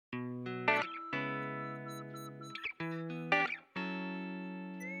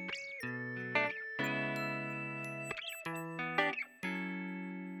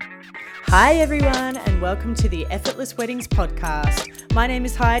Hi everyone, and welcome to the Effortless Weddings podcast. My name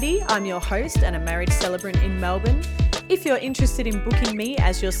is Heidi, I'm your host and a marriage celebrant in Melbourne. If you're interested in booking me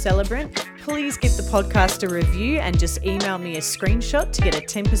as your celebrant, please give the podcast a review and just email me a screenshot to get a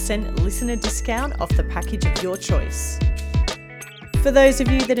 10% listener discount off the package of your choice. For those of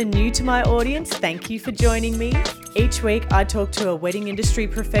you that are new to my audience, thank you for joining me. Each week I talk to a wedding industry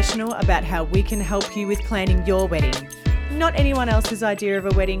professional about how we can help you with planning your wedding. Not anyone else's idea of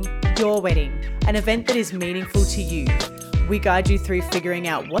a wedding, your wedding, an event that is meaningful to you. We guide you through figuring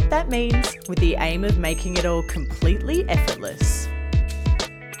out what that means with the aim of making it all completely effortless.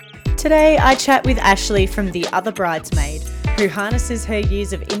 Today I chat with Ashley from The Other Bridesmaid, who harnesses her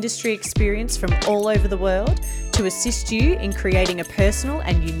years of industry experience from all over the world to assist you in creating a personal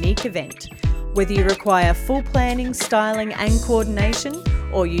and unique event. Whether you require full planning, styling and coordination,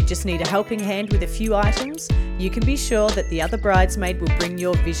 or you just need a helping hand with a few items, you can be sure that The Other Bridesmaid will bring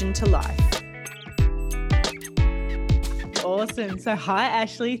your vision to life. Awesome. So hi,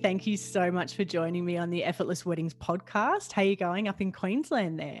 Ashley. Thank you so much for joining me on the Effortless Weddings podcast. How are you going up in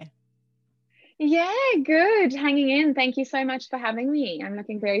Queensland there? Yeah, good. Hanging in. Thank you so much for having me. I'm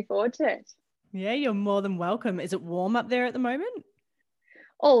looking very forward to it. Yeah, you're more than welcome. Is it warm up there at the moment?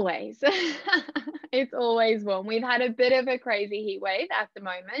 Always. It's always warm. We've had a bit of a crazy heat wave at the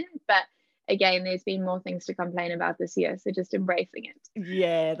moment, but again, there's been more things to complain about this year, so just embracing it.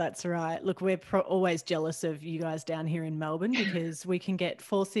 Yeah, that's right. Look, we're always jealous of you guys down here in Melbourne because we can get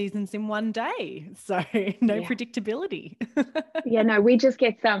 4 seasons in one day. So no predictability. Yeah, no, we just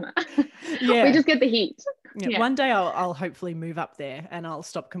get summer. Yeah. We just get the heat. Yeah. One day I'll hopefully move up there and I'll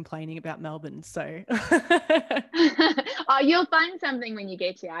stop complaining about Melbourne. So oh, you'll find something when you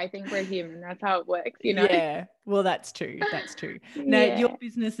get here. I think we're human. That's how it works, you know? Yeah, well, that's true. That's true. Now, your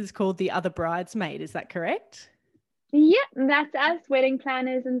business is called The Other Bridesmaid. Is that correct? Yeah, that's us, wedding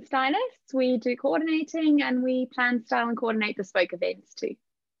planners and stylists. We do coordinating and we plan, style and coordinate bespoke events too.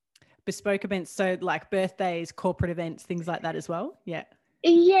 Bespoke events, so like birthdays, corporate events, things like that as well? Yeah.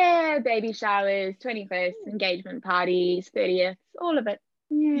 Yeah, baby showers, 21st, engagement parties, 30th, all of it.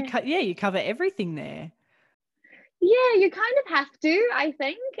 Yeah. You cover everything there. Yeah, you kind of have to, I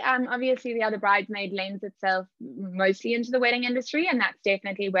think. Obviously, The Other Bridesmaid lends itself mostly into the wedding industry, and that's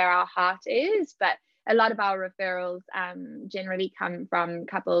definitely where our heart is. But a lot of our referrals generally come from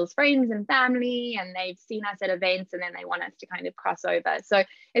couples, friends and family, and they've seen us at events and then they want us to kind of cross over. So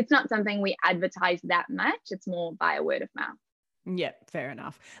it's not something we advertise that much. It's more via word of mouth. Yeah, fair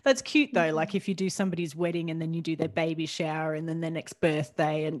enough. That's cute though. Like if you do somebody's wedding and then you do their baby shower and then their next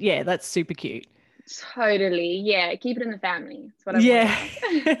birthday, and yeah, that's super cute. Totally. Yeah, keep it in the family. That's what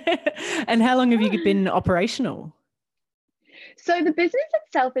I want. And how long have you been operational? So the business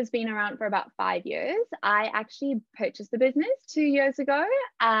itself has been around for about 5 years. I actually purchased the business 2 years ago.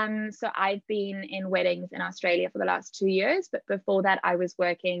 So I've been in weddings in Australia for the last 2 years, but before that I was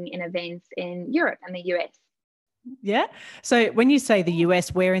working in events in Europe and the US. Yeah. So when you say the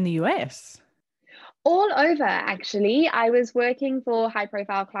US, where in the US? All over, actually. I was working for high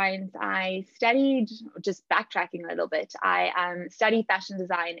profile clients. I studied, just backtracking a little bit, I studied fashion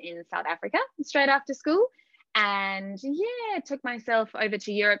design in South Africa straight after school. And yeah, took myself over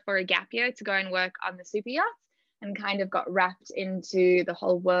to Europe for a gap year to go and work on the super yachts and kind of got wrapped into the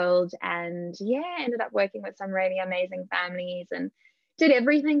whole world. And yeah, ended up working with some really amazing families and did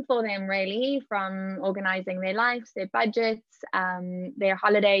everything for them, really, from organizing their lives, their budgets, their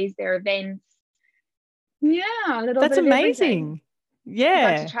holidays, their events. Yeah, a little That's bit of amazing. Everything.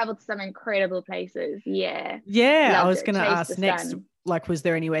 Yeah. Got to travel to some incredible places. Yeah. Yeah. I was going to ask next, like, was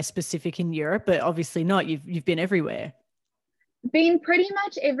there anywhere specific in Europe? But obviously not. You've been everywhere. Been pretty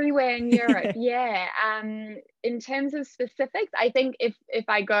much everywhere in Europe. Yeah. In terms of specifics, I think if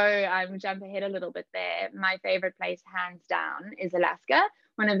I go, jump ahead a little bit there. My favorite place, hands down, is Alaska.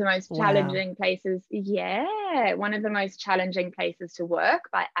 One of the most challenging places. Yeah. One of the most challenging places to work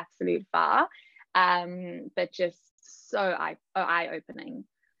by absolute far. But just so eye-opening.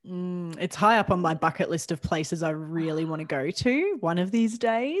 It's high up on my bucket list of places I really want to go to one of these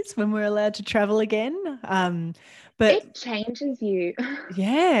days when we're allowed to travel again. But it changes you.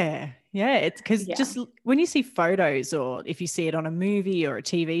 Yeah. It's because just when you see photos or if you see it on a movie or a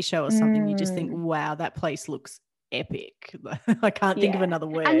TV show or something, you just think, wow, that place looks epic. I can't think of another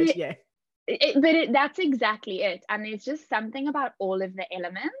word. That's exactly it. And there's just something about all of the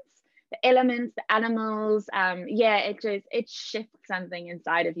elements, the animals, it shifts something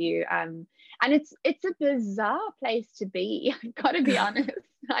inside of you, and it's a bizarre place to be. I've got to be honest,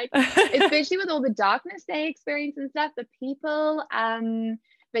 like especially with all the darkness they experience and stuff, the people,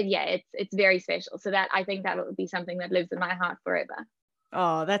 but yeah, it's very special. So that I think that will be something that lives in my heart forever.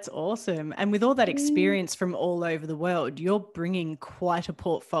 Oh, that's awesome. And with all that Mm. experience from all over the world, you're bringing quite a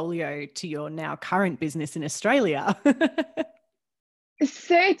portfolio to your now current business in Australia.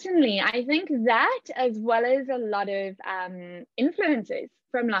 Certainly, I think that as well as a lot of influences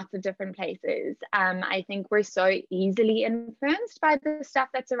from lots of different places. I think we're so easily influenced by the stuff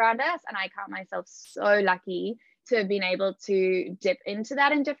that's around us, and I count myself so lucky to have been able to dip into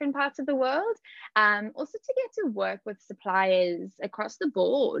that in different parts of the world. Also to get to work with suppliers across the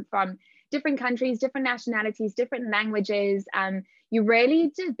board from different countries, different nationalities, different languages. You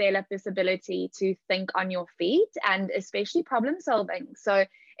really develop this ability to think on your feet and especially problem solving. So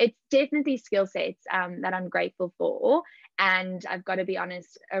it's definitely skill sets that I'm grateful for. And I've got to be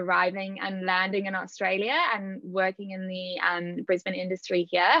honest, arriving and landing in Australia and working in the Brisbane industry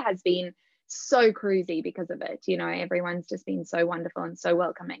here has been so cruisy because of it. You know, everyone's just been so wonderful and so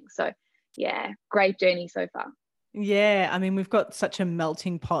welcoming. So yeah, great journey so far. Yeah, I mean, we've got such a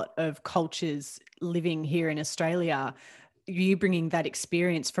melting pot of cultures living here in Australia. You bringing that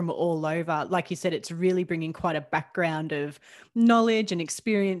experience from all over, like you said, it's really bringing quite a background of knowledge and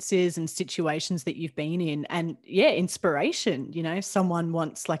experiences and situations that you've been in. And yeah, inspiration. You know, someone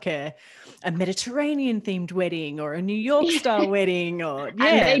wants like a Mediterranean themed wedding or a New York style wedding, or And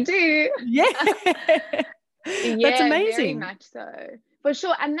yeah, they do. yeah. That's Yeah, very amazing. much so. For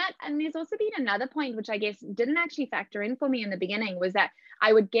sure. And there's also been another point which I guess didn't actually factor in for me in the beginning was that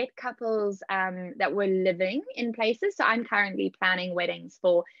I would get couples that were living in places. So I'm currently planning weddings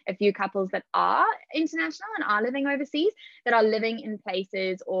for a few couples that are international and are living overseas, that are living in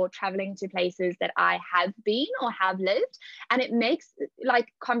places or traveling to places that I have been or have lived. And it makes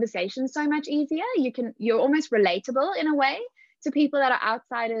like conversation so much easier. You're almost relatable in a way to people that are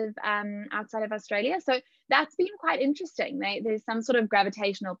outside of Australia. So that's been quite interesting. There's some sort of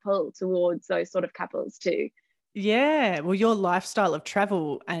gravitational pull towards those sort of couples too. Yeah, well, your lifestyle of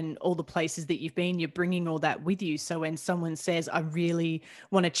travel and all the places that you've been, you're bringing all that with you. So when someone says, I really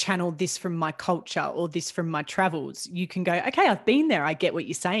want to channel this from my culture or this from my travels, you can go, okay, I've been there. I get what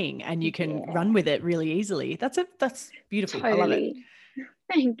you're saying. And you can Yeah, run with it really easily. That's beautiful. I love it. totally.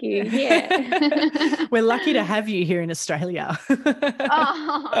 Thank you. Yeah. We're lucky to have you here in Australia.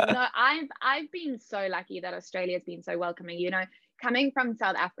 Oh no, I've been so lucky that Australia's been so welcoming. You know, coming from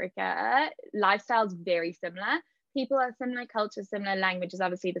South Africa, lifestyle's very similar. People are similar, culture similar, language is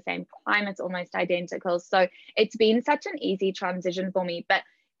obviously the same, climate's almost identical. So it's been such an easy transition for me. But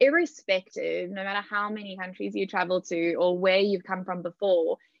irrespective, no matter how many countries you travel to or where you've come from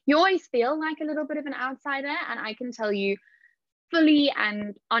before, you always feel like a little bit of an outsider. And I can tell you fully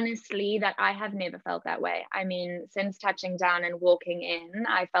and honestly that I have never felt that way. I mean, since touching down and walking in,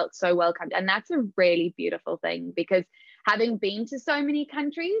 I felt so welcomed. And that's a really beautiful thing because having been to so many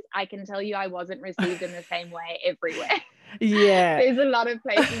countries, I can tell you I wasn't received in the same way everywhere. Yeah. There's a lot of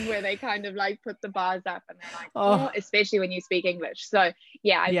places where they kind of like put the bars up and they're like, oh, Oh, especially when you speak English. So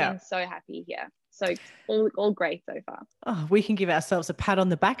yeah, I've yeah. been so happy here. So all great so far. Oh, we can give ourselves a pat on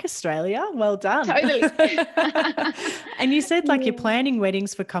the back, Australia. Well done. Totally. And you said like you're Yeah. planning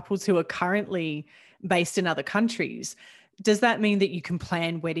weddings for couples who are currently based in other countries. Does that mean that you can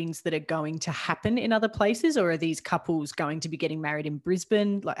plan weddings that are going to happen in other places, or are these couples going to be getting married in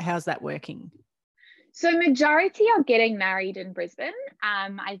Brisbane? Like, how's that working? So majority are getting married in Brisbane.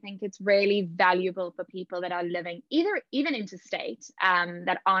 I think it's really valuable for people that are living even interstate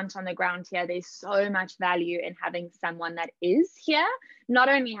that aren't on the ground here. There's so much value in having someone that is here, not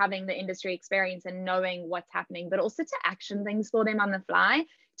only having the industry experience and knowing what's happening, but also to action things for them on the fly.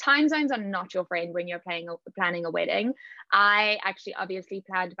 Time zones are not your friend when you're planning a wedding. I actually obviously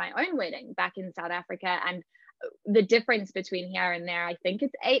planned my own wedding back in South Africa, and the difference between here and there, I think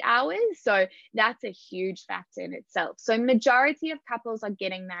it's 8 hours. So that's a huge factor in itself. So majority of couples are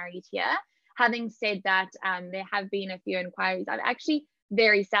getting married here. Having said that, there have been a few inquiries. I've actually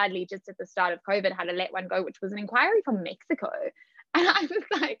very sadly just at the start of COVID had to let one go, which was an inquiry from Mexico. And I was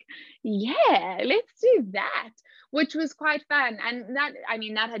like, yeah, let's do that, which was quite fun. And that, I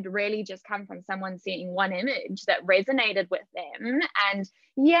mean, that had really just come from someone seeing one image that resonated with them. And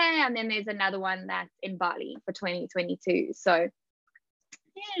yeah, and then there's another one that's in Bali for 2022. So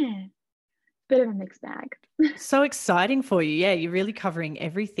yeah, bit of a mixed bag. So exciting for you. Yeah, you're really covering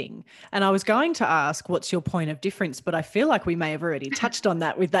everything. And I was going to ask, what's your point of difference? But I feel like we may have already touched on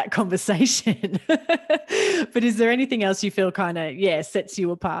that with that conversation. But is there anything else you feel kind of, yeah, sets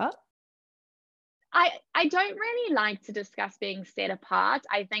you apart? I don't really like to discuss being set apart.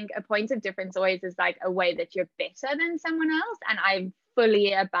 I think a point of difference always is like a way that you're better than someone else. And I'm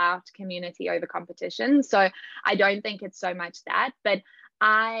fully about community over competition. So I don't think it's so much that. But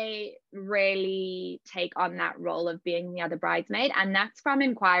I really take on that role of being the other bridesmaid, and that's from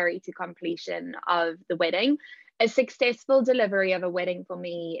inquiry to completion of the wedding. A successful delivery of a wedding for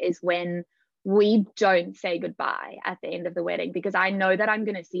me is when we don't say goodbye at the end of the wedding, because I know that I'm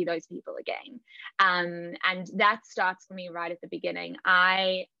going to see those people again. And that starts for me right at the beginning.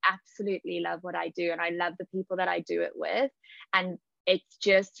 I absolutely love what I do, and I love the people that I do it with. And it's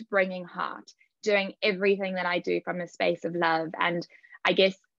just bringing heart, doing everything that I do from a space of love. And I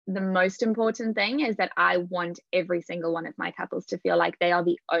guess the most important thing is that I want every single one of my couples to feel like they are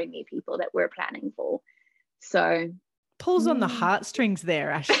the only people that we're planning for. So pulls on the heartstrings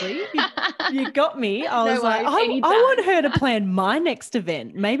there, Ashley. You got me. I was like, I anytime. want her to plan my next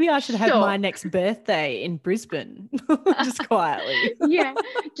event. Maybe I should have my next birthday in Brisbane, just quietly. Yeah,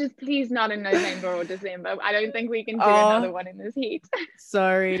 just please not in November or December. I don't think we can do another one in this heat.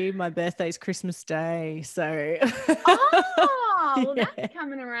 Sorry, my birthday's Christmas Day, so. Well, that's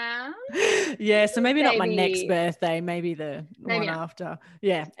coming around. Yeah, so maybe not my next birthday, maybe the one after.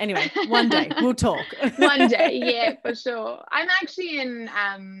 Yeah, anyway, one day we'll talk. One day, yeah, for sure. I'm actually in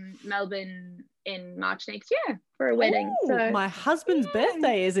Melbourne in March next year for a wedding. So my husband's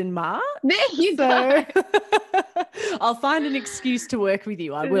birthday is in March. There you go. I'll find an excuse to work with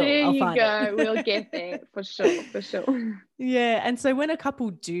you. I will. There you go. We'll get there for sure, for sure. Yeah. And so when a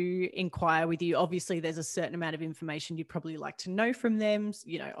couple do inquire with you, obviously there's a certain amount of information you'd probably like to know from them.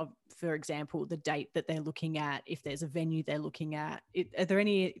 You know, for example, the date that they're looking at, if there's a venue they're looking at. Are there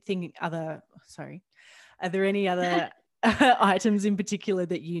any other items in particular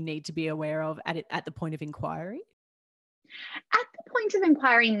that you need to be aware of at the point of inquiry? At the point of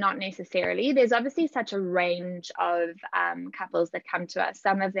inquiry, not necessarily. There's obviously such a range of couples that come to us.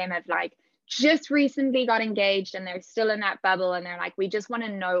 Some of them have just recently got engaged and they're still in that bubble and they're like, we just want to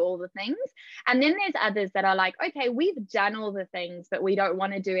know all the things. And then there's others that are like, okay, we've done all the things, but we don't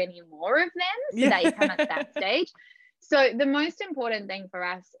want to do any more of them. So they come at that stage. So the most important thing for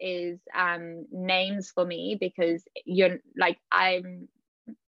us is names for me, because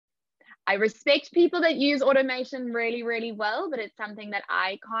I respect people that use automation really, really well, but it's something that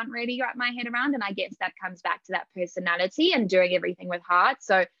I can't really wrap my head around. And I guess that comes back to that personality and doing everything with heart.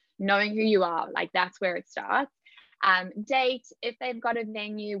 So knowing who you are, that's where it starts. Date, if they've got a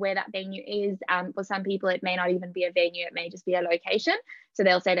venue, where that venue is. For some people, it may not even be a venue, it may just be a location. So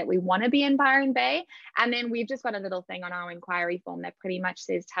they'll say that we want to be in Byron Bay. And then we've just got a little thing on our inquiry form that pretty much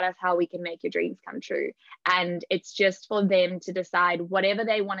says, tell us how we can make your dreams come true. And it's just for them to decide whatever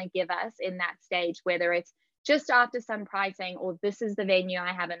they want to give us in that stage, whether it's just after some pricing or this is the venue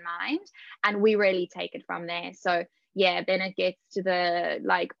I have in mind. And we really take it from there. So yeah, then it gets to the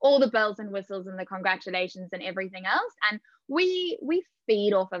all the bells and whistles and the congratulations and everything else. And we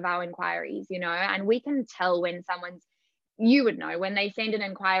feed off of our inquiries, and we can tell when you would know when they send an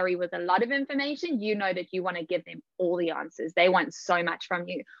inquiry with a lot of information, that you want to give them all the answers. They want so much from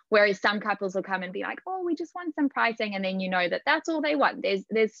you. Whereas some couples will come and be like, oh, we just want some pricing. And then that's all they want.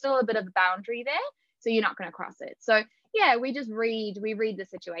 There's still a bit of a boundary there. So you're not going to cross it. So yeah, we read the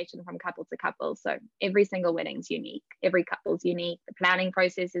situation from couple to couple. So every single wedding's unique. Every couple's unique. The planning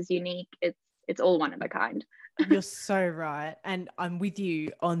process is unique. It's all one of a kind. You're so right. And I'm with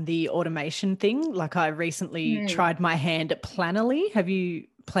you on the automation thing. I recently tried my hand at Planoly. Have you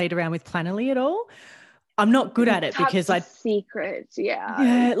played around with Planoly at all? I'm not good at it because secret.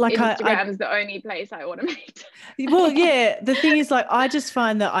 Yeah. Instagram's the only place I automate. Well, yeah. The thing is, I just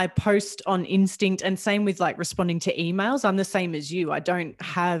find that I post on instinct, and same with responding to emails. I'm the same as you. I don't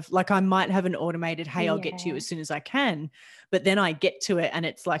have I might have an automated, hey, I'll get to you as soon as I can. But then I get to it and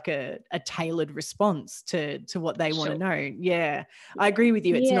it's a tailored response to what they want to know. Yeah, I agree with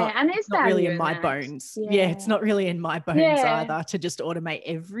you. It's not really in my bones. Yeah, it's not really in my bones either to just automate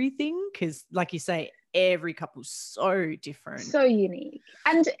everything, because like you say, every couple's so different, so unique.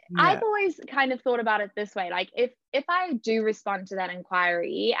 And I've always kind of thought about it this way, if I do respond to that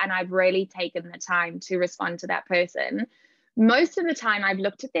inquiry and I've really taken the time to respond to that person, most of the time I've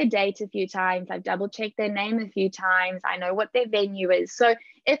looked at their date a few times, I've double checked their name a few times, I know what their venue is. So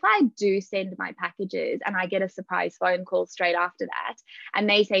if I do send my packages and I get a surprise phone call straight after that and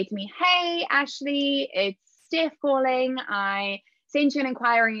they say to me, hey Ashley, it's Steph calling, I sent you an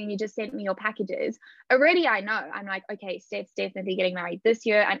inquiry and you just sent me your packages, already I know. I'm like, okay, Steph's definitely getting married this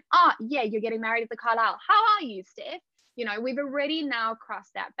year. And yeah, you're getting married at the Carlisle. How are you, Steph? We've already now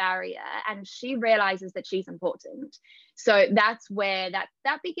crossed that barrier, and she realizes that she's important. So that's where that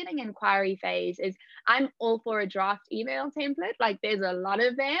beginning inquiry phase is. I'm all for a draft email template. There's a lot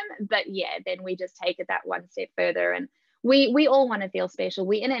of them, but yeah, then we just take it that one step further. And we all want to feel special.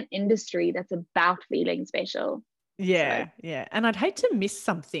 We're in an industry that's about feeling special. Yeah, yeah. And I'd hate to miss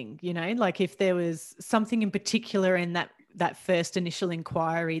something, you know, like if there was something in particular in that first initial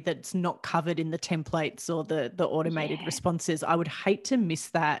inquiry that's not covered in the templates or the automated responses, I would hate to miss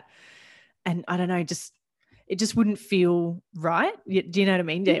that. And I don't know, it just wouldn't feel right. Do you know what I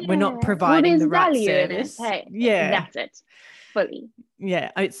mean? We're not Well, providing there's the right value in it. service. Hey, Yeah. that's it. Fully.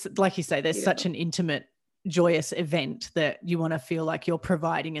 Yeah. It's like you say, there's Beautiful. such an intimate, joyous event that you want to feel like you're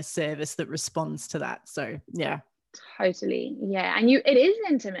providing a service that responds to that. So yeah. Totally. Yeah. And it is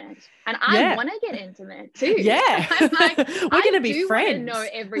intimate. And I want to get intimate too. Yeah. I'm like, we're going to be friends. I do want to know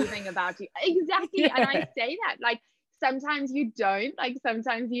everything about you. Exactly. Yeah. And I say that, like, sometimes you don't, like,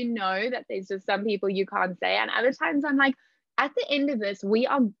 sometimes you know that there's just some people you can't say. And other times I'm like, at the end of this, we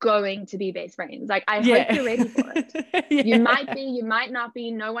are going to be best friends. Like, I hope you're ready for it. You might be, you might not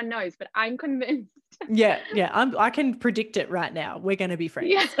be, no one knows, but I'm convinced. Yeah. I can predict it right now. We're going to be friends.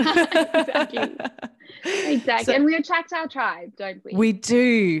 Yeah, exactly. So, and we attract our tribe, don't we? We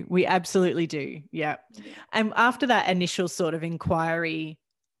do. We absolutely do. Yeah. And after that initial sort of inquiry,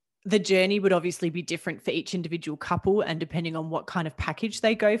 the journey would obviously be different for each individual couple and depending on what kind of package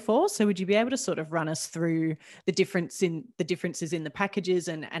they go for. So would you be able to sort of run us through the differences in the packages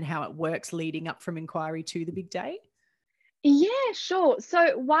and how it works leading up from inquiry to the big day? Yeah, sure.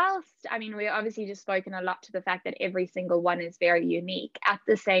 So whilst, I mean, we obviously just spoken a lot to the fact that every single one is very unique. At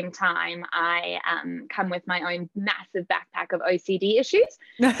the same time, I come with my own massive backpack of OCD issues.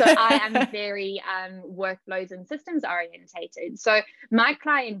 So I am very workflows and systems orientated. So my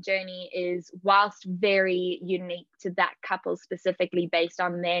client journey is, whilst very unique to that couple specifically based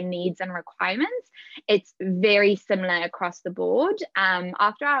on their needs and requirements, it's very similar across the board.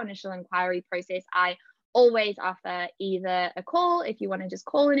 After our initial inquiry process, I always offer either a call if you want to just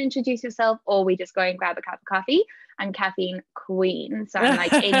call and introduce yourself, or we just go and grab a cup of coffee. I'm caffeine queen, so I'm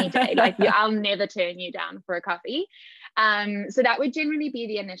like, any day, like, I'll never turn you down for a coffee. So that would generally be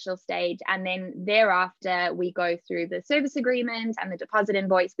the initial stage, and then thereafter we go through the service agreement and the deposit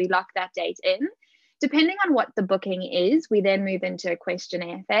invoice. We lock that date in. Depending on what the booking is, we then move into a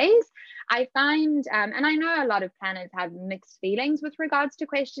questionnaire phase. I find, and I know a lot of planners have mixed feelings with regards to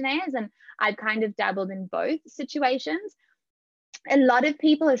questionnaires, and I've kind of dabbled in both situations. A lot of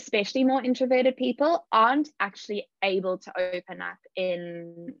people, especially more introverted people, aren't actually able to open up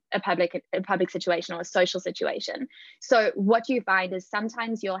in a public situation or a social situation. So what you find is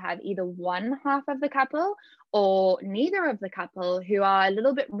sometimes you'll have either one half of the couple or neither of the couple who are a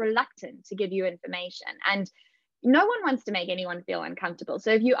little bit reluctant to give you information. And no one wants to make anyone feel uncomfortable. So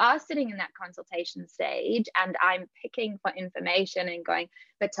if you are sitting in that consultation stage and I'm picking for information and going,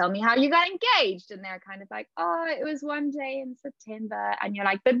 but tell me how you got engaged. And they're kind of like, oh, it was one day in September. And you're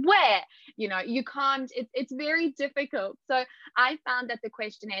like, but where? You know, you can't, it's very difficult. So I found that the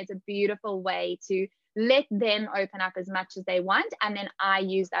questionnaire is a beautiful way to let them open up as much as they want. And then I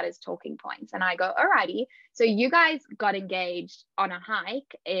use that as talking points. And I go, alrighty, so you guys got engaged on a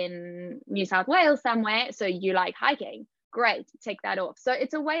hike in New South Wales somewhere. So you like hiking. Great, tick that off. So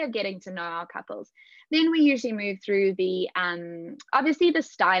it's a way of getting to know our couples. Then we usually move through the, obviously the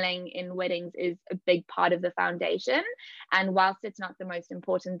styling in weddings is a big part of the foundation. And whilst it's not the most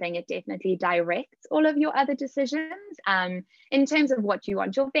important thing, it definitely directs all of your other decisions in terms of what you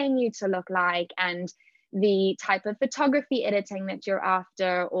want your venue to look like and the type of photography editing that you're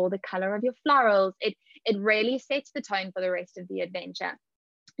after or the color of your florals. It really sets the tone for the rest of the adventure.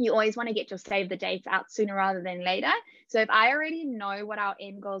 You always want to get your save the dates out sooner rather than later. So if I already know what our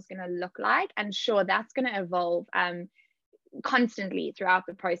end goal is going to look like, and sure, that's going to evolve constantly throughout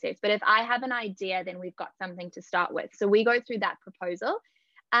the process. But if I have an idea, then we've got something to start with. So we go through that proposal.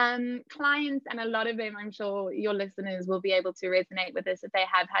 Clients, and a lot of them, I'm sure your listeners will be able to resonate with this if they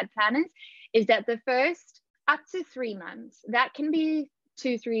have had planners, is that the first up to 3 months, that can be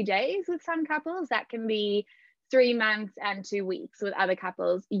 2-3 days with some couples, that can be 3 months and 2 weeks with other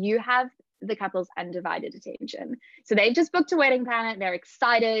couples. You have the couple's undivided attention. So they've just booked a wedding planner, they're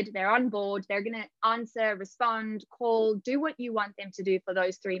excited, they're on board, they're going to answer, respond, call, do what you want them to do for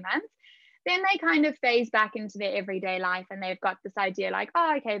those 3 months. Then they kind of phase back into their everyday life and they've got this idea like,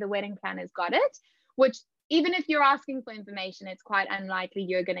 oh, okay, the wedding planner's got it, which even if you're asking for information, it's quite unlikely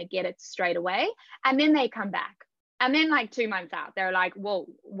you're going to get it straight away. And then they come back. And then like 2 months out, they're like, whoa,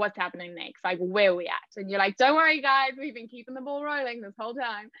 what's happening next? Like, where are we at? And you're like, don't worry, guys, we've been keeping the ball rolling this whole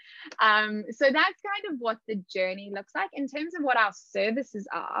time. So that's kind of what the journey looks like. In terms of what our services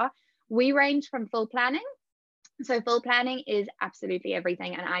are, we range from full planning. So full planning is absolutely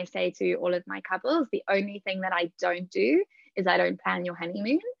everything. And I say to all of my couples, the only thing that I don't do is I don't plan your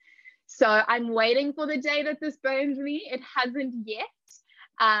honeymoon. So I'm waiting for the day that this burns me. It hasn't yet.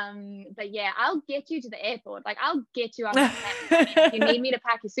 But yeah, I'll get you to the airport. Like, I'll get you on that plane. I mean, if you need me to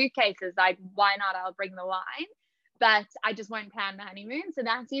pack your suitcases, like, why not? I'll bring the wine. But I just won't plan the honeymoon. So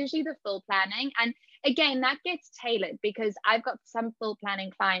that's usually the full planning. And again, that gets tailored, because I've got some full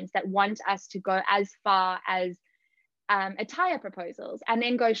planning clients that want us to go as far as attire proposals, and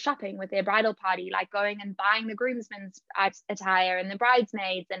then go shopping with their bridal party, like going and buying the groomsmen's attire and the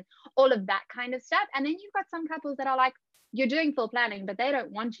bridesmaids and all of that kind of stuff. And then you've got some couples that are like, you're doing full planning, but they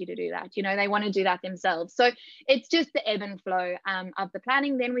don't want you to do that. You know, they want to do that themselves. So it's just the ebb and flow of the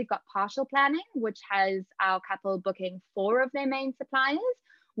planning. Then we've got partial planning, which has our couple booking 4 of their main suppliers,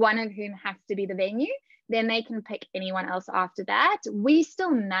 one of whom has to be the venue. Then they can pick anyone else after that. We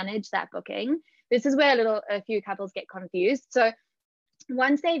still manage that booking. This is where a few couples get confused. So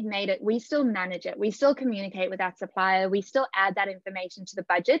once they've made it, we still manage it. We still communicate with that supplier. We still add that information to the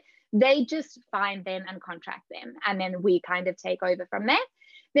budget. They just find them and contract them. And then we kind of take over from there.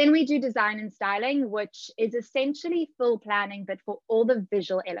 Then we do design and styling, which is essentially full planning, but for all the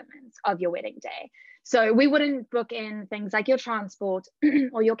visual elements of your wedding day. So we wouldn't book in things like your transport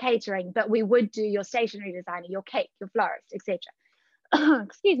or your catering, but we would do your stationery designer, your cake, your florist, etc.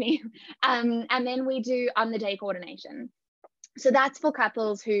 Excuse me. And then we do on the day coordination. So that's for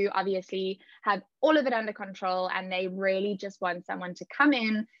couples who obviously have all of it under control, and they really just want someone to come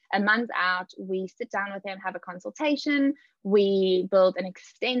in a month out. We sit down with them, have a consultation. We build an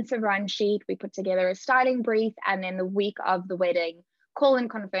extensive run sheet. We put together a styling brief, and then the week of the wedding, call and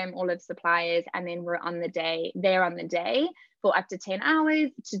confirm all of suppliers. And then we're on the day for up to 10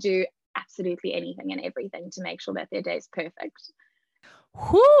 hours to do absolutely anything and everything to make sure that their day is perfect.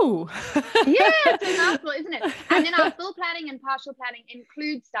 Whoo! Yeah, it's a mouthful, isn't it? And then our full planning and partial planning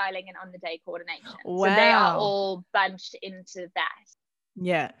include styling and on the day coordination. Wow. So they are all bunched into that.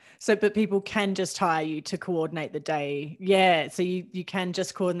 Yeah. So, but people can just hire you to coordinate the day. Yeah. So you can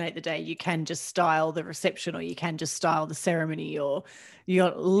just coordinate the day. You can just style the reception, or you can just style the ceremony, or you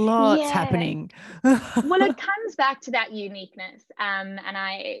got lots happening. Well, it comes back to that uniqueness. And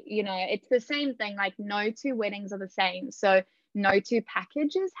it's the same thing, like no 2 weddings are the same. So no 2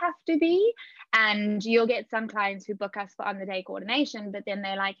 packages have to be. And you'll get some clients who book us for on the day coordination, but then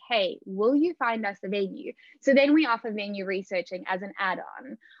they're like, hey, will you find us a venue? So then we offer venue researching as an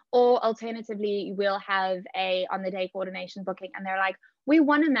add-on. Or alternatively, we'll have a on the day coordination booking, and they're like, we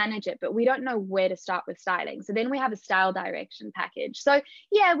want to manage it, but we don't know where to start with styling. So then we have a style direction package. So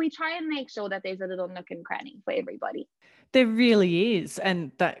yeah, we try and make sure that there's a little nook and cranny for everybody. There really is.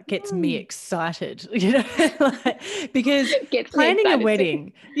 And that gets me excited, because planning a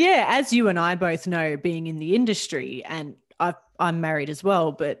wedding, as you and I both know, being in the industry, and I'm married as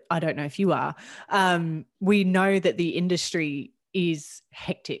well, but I don't know if you are, we know that the industry is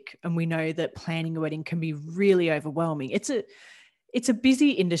hectic, and we know that planning a wedding can be really overwhelming. It's a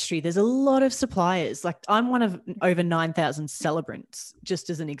busy industry. There's a lot of suppliers. Like, I'm one of over 9,000 celebrants, just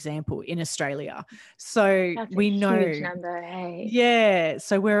as an example, in Australia. So that's we know, huge number, hey? Yeah.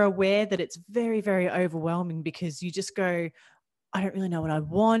 So we're aware that it's very, very overwhelming, because you just go, I don't really know what I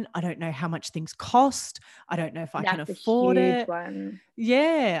want. I don't know how much things cost. I don't know if I can afford it. One.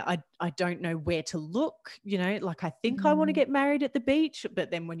 Yeah. I don't know where to look, like, I think I want to get married at the beach,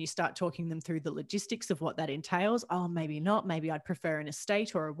 but then when you start talking them through the logistics of what that entails, maybe not, maybe I'd prefer an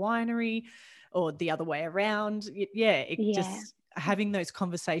estate or a winery, or the other way around. Just having those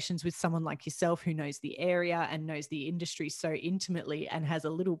conversations with someone like yourself, who knows the area and knows the industry so intimately, and has a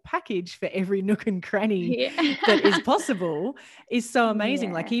little package for every nook and cranny that is possible, is so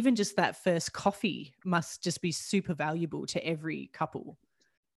amazing. Like, even just that first coffee must just be super valuable to every couple.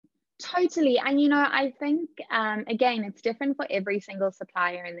 Totally. And, I think, again, it's different for every single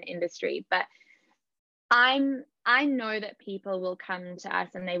supplier in the industry, but I know that people will come to us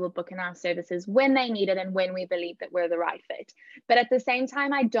and they will book in our services when they need it and when we believe that we're the right fit. But at the same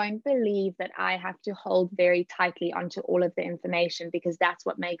time, I don't believe that I have to hold very tightly onto all of the information, because that's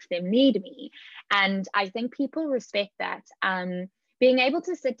what makes them need me. And I think people respect that. Being able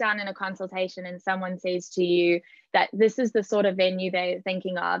to sit down in a consultation and someone says to you that this is the sort of venue they're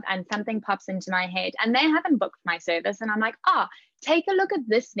thinking of, and something pops into my head and they haven't booked my service, and I'm like, take a look at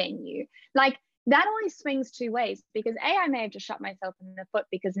this venue. Like, that always swings 2 ways, because A, I may have just shot myself in the foot,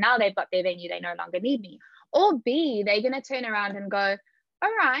 because now they've got their venue, they no longer need me. Or B, they're going to turn around and go,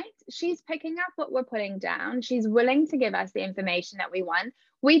 all right, she's picking up what we're putting down. She's willing to give us the information that we want.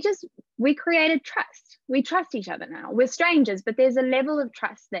 We created trust. We trust each other now. We're strangers, but there's a level of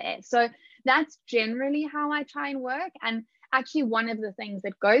trust there. So that's generally how I try and work. And actually, one of the things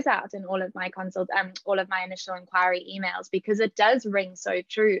that goes out in all of my initial inquiry emails, because it does ring so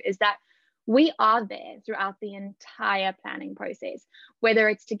true, is that We are there throughout the entire planning process, whether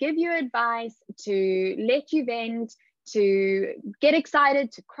it's to give you advice, to let you vent, to get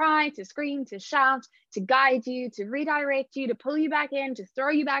excited, to cry, to scream, to shout, to guide you, to redirect you, to pull you back in, to throw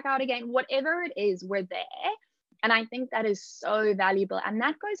you back out again, whatever it is, we're there. And I think that is so valuable. And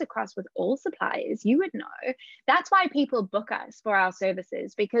that goes across with all suppliers. You would know. That's why people book us for our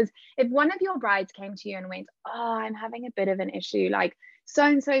services. Because if one of your brides came to you and went, oh, I'm having a bit of an issue, like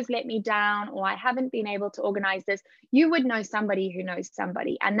so-and-so's let me down, or I haven't been able to organize this, you would know somebody who knows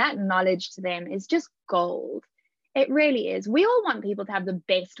somebody. And that knowledge to them is just gold. It really is. We all want people to have the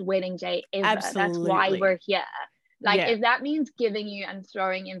best wedding day ever. Absolutely. That's why we're here. Like, yeah. if that means giving you and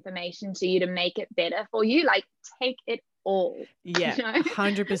throwing information to you to make it better for you, like, take it all. Yeah, you know?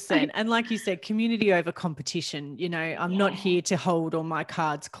 100%. And like you said, community over competition. You know, I'm not here to hold all my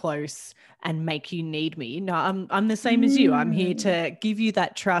cards close and make you need me. No, I'm the same as you. I'm here to give you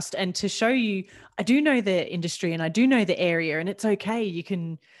that trust and to show you, I do know the industry and I do know the area, and it's okay. You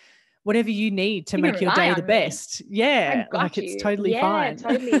can, whatever you need to make your day the best. Yeah. Like it's totally fine.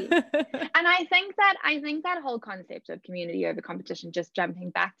 Totally. And I think that whole concept of community over competition, just jumping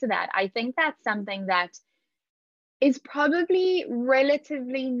back to that, I think that's something that is probably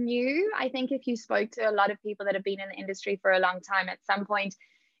relatively new. I think if you spoke to a lot of people that have been in the industry for a long time, at some point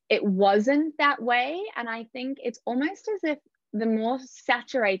it wasn't that way. And I think it's almost as if the more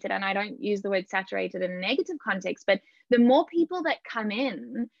saturated, and I don't use the word saturated in a negative context, but the more people that come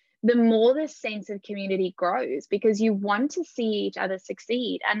in, the more this sense of community grows, because you want to see each other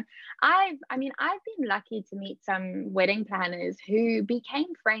succeed. And I've been lucky to meet some wedding planners who became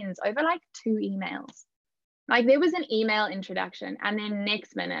friends over like 2 emails. Like, there was an email introduction, and then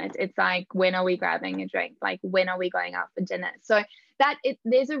next minute it's like, when are we grabbing a drink? Like, when are we going out for dinner? So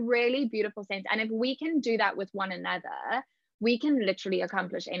there's a really beautiful sense. And if we can do that with one another, we can literally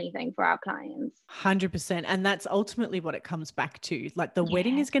accomplish anything for our clients. 100%. And that's ultimately what it comes back to. Like, the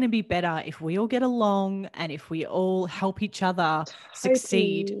wedding is going to be better if we all get along and if we all help each other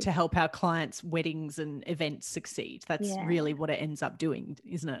succeed to help our clients' weddings and events succeed. That's really what it ends up doing,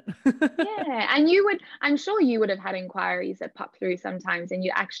 isn't it? Yeah. And I'm sure you would have had inquiries that pop through sometimes and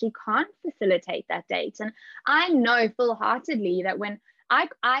you actually can't facilitate that date. And I know full-heartedly that when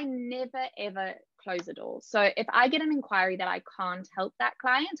I never, ever close the door. So if I get an inquiry that I can't help that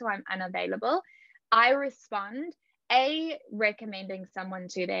client or I'm unavailable, I respond, A, recommending someone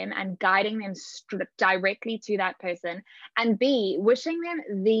to them and guiding them directly to that person, and B, wishing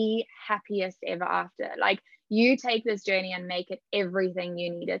them the happiest ever after. Like, you take this journey and make it everything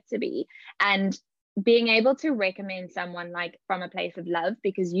you need it to be. And being able to recommend someone like from a place of love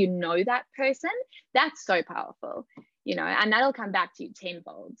because you know that person, that's so powerful. You know, and that'll come back to you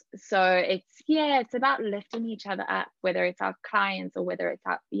tenfold. So it's about lifting each other up, whether it's our clients or whether it's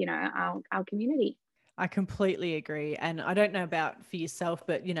our community. I completely agree. And I don't know about for yourself,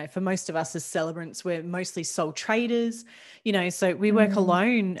 but, you know, for most of us as celebrants, we're mostly sole traders, you know, so we work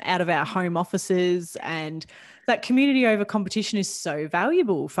alone out of our home offices, and that community over competition is so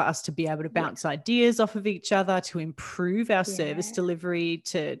valuable for us to be able to bounce ideas off of each other, to improve our service delivery,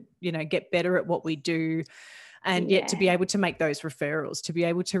 to, you know, get better at what we do. And yet to be able to make those referrals, to be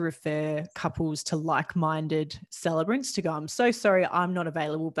able to refer couples to like-minded celebrants, to go, I'm so sorry, I'm not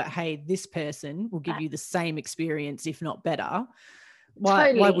available, but hey, this person will give you the same experience, if not better.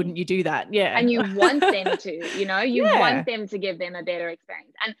 Why wouldn't you do that? Yeah. And you want them to, you know, you want them to give them a better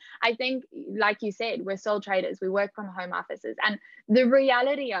experience. And I think, like you said, we're sole traders, we work from home offices. And the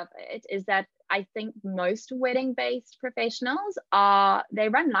reality of it is that I think most wedding-based professionals they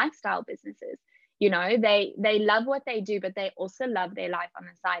run lifestyle businesses. You know, they love what they do, but they also love their life on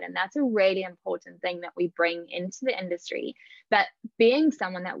the side. And that's a really important thing that we bring into the industry. But being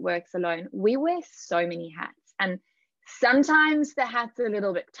someone that works alone, we wear so many hats. And sometimes the hat's a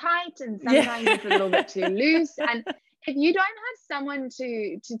little bit tight and sometimes it's a little bit too loose. And if you don't have someone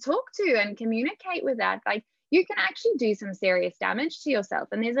to talk to and communicate with that, like, you can actually do some serious damage to yourself.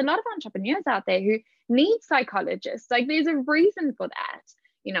 And there's a lot of entrepreneurs out there who need psychologists. Like, there's a reason for that,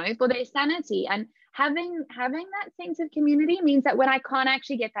 you know, for their sanity. And having that sense of community means that when I can't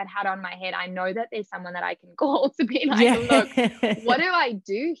actually get that hat on my head, I know that there's someone that I can call to be like, look, what do I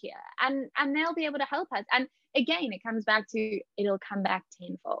do here? And they'll be able to help us. And again, it comes back to, it'll come back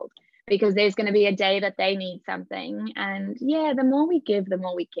tenfold, because there's going to be a day that they need something. And the more we give, the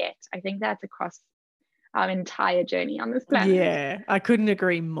more we get. I think that's across our entire journey on this planet. Yeah, I couldn't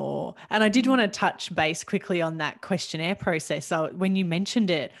agree more. And I did want to touch base quickly on that questionnaire process. So when you mentioned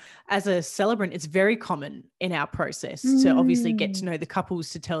it, as a celebrant, it's very common in our process to obviously get to know the couples,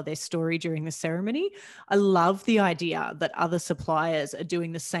 to tell their story during the ceremony. I love the idea that other suppliers are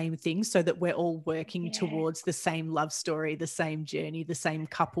doing the same thing so that we're all working towards the same love story, the same journey, the same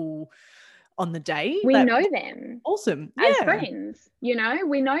couple on the day. We know them. Awesome. As Yeah. friends, you know,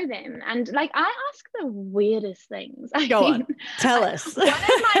 we know them. And like, I ask the weirdest things. Go on, tell us. One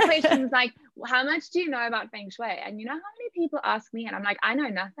of my questions, like, how much do you know about Feng Shui? And you know how many people ask me, and I'm like, I know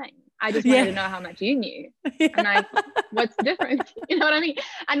nothing. I just wanted to know how much you knew. I'm like, what's the difference? You know what I mean?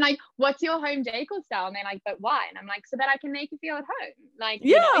 And like, what's your home decor style? And they're like, but why? And I'm like, so that I can make you feel at home. Like,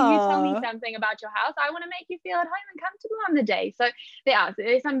 you know, you tell me something about your house, I want to make you feel at home and comfortable on the day. So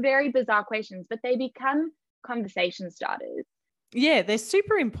there's some very bizarre questions, but they become conversation starters. Yeah, they're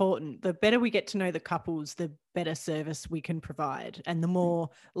super important. The better we get to know the couples, the better service we can provide, and the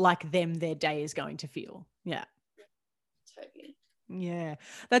more like them their day is going to feel. Yeah. Totally. Yeah.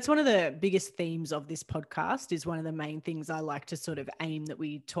 That's one of the biggest themes of this podcast. Is one of the main things I like to sort of aim that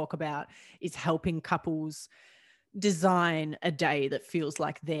we talk about is helping couples design a day that feels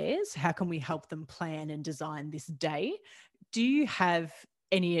like theirs. How can we help them plan and design this day? Do you have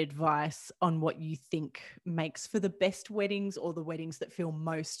any advice on what you think makes for the best weddings, or the weddings that feel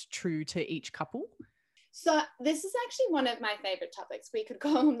most true to each couple? So this is actually one of my favorite topics. We could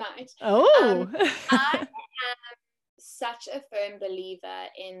go all night. Oh. I am such a firm believer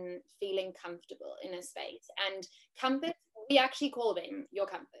in feeling comfortable in a space, and comfort, we actually call them your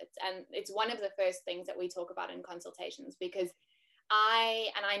comforts, and it's one of the first things that we talk about in consultations, because I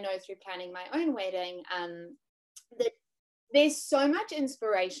know through planning my own wedding that there's so much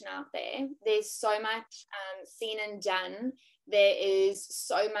inspiration out there. There's so much seen and done. There is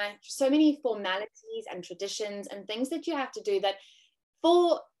so many formalities and traditions and things that you have to do that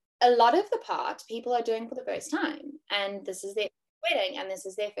for a lot of the part people are doing for the first time. And this is their wedding and this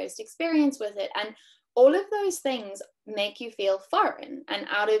is their first experience with it. And all of those things make you feel foreign and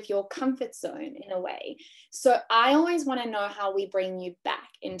out of your comfort zone in a way. So I always want to know how we bring you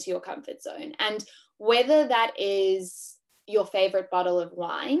back into your comfort zone. And whether that is your favorite bottle of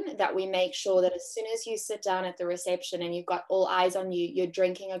wine, that we make sure that as soon as you sit down at the reception and you've got all eyes on you, you're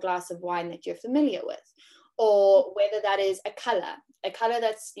drinking a glass of wine that you're familiar with, or whether that is a color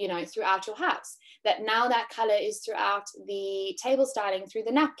that's, you know, throughout your house, that now that color is throughout the table styling, through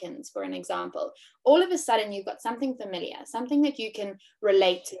the napkins, for an example. All of a sudden you've got something familiar, something that you can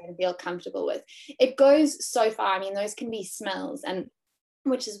relate to and feel comfortable with. It goes so far. I mean, those can be smells, and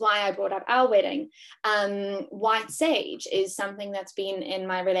which is why I brought up our wedding. White sage is something that's been in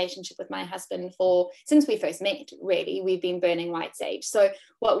my relationship with my husband since we first met, really. We've been burning white sage. So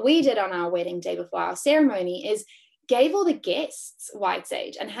what we did on our wedding day before our ceremony is gave all the guests white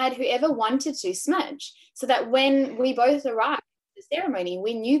sage and had whoever wanted to smudge, so that when we both arrived at the ceremony,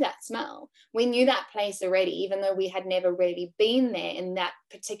 we knew that smell. We knew that place already, even though we had never really been there in that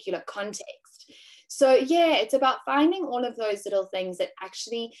particular context. So yeah, it's about finding all of those little things that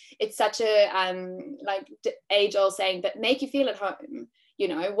actually, it's such a like age-old saying, but make you feel at home, you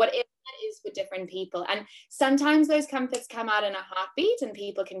know, whatever that is for different people. And sometimes those comforts come out in a heartbeat and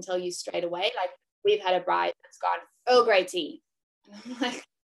people can tell you straight away. Like, we've had a bride that's gone, Earl Grey tea. And I'm like,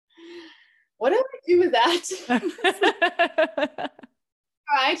 what do I do with that?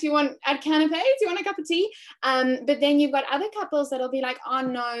 All right, you want at canapes, you want a cup of tea? But then you've got other couples that'll be like, oh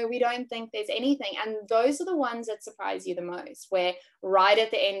no, we don't think there's anything. And those are the ones that surprise you the most, where right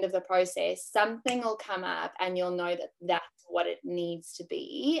at the end of the process, something will come up and you'll know that that's what it needs to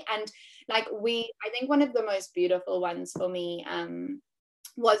be. And like I think one of the most beautiful ones for me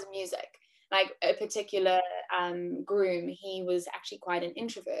was music. Like a particular groom, he was actually quite an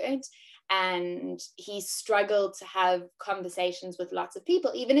introvert, and he struggled to have conversations with lots of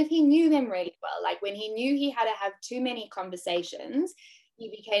people, even if he knew them really well. Like when he knew he had to have too many conversations, he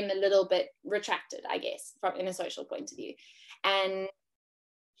became a little bit retracted, I guess, in a social point of view. And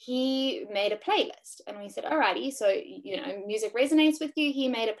he made a playlist, and we said, alrighty, so, you know, music resonates with you. He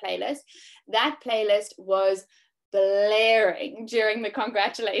made a playlist. That playlist was blaring during the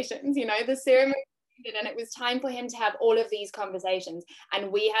congratulations, you know, the ceremony, and it was time for him to have all of these conversations,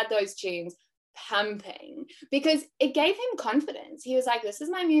 and we had those tunes pumping because it gave him confidence. He was like, this is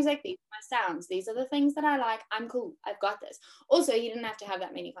my music, these are my sounds, these are the things that I like, I'm cool, I've got this. Also, he didn't have to have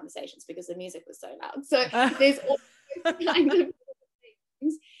that many conversations because the music was so loud. So there's all those kind of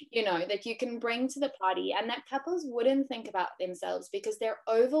things, you know, that you can bring to the party and that couples wouldn't think about themselves because they're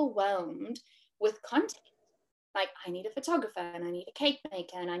overwhelmed with content. Like, I need a photographer, and I need a cake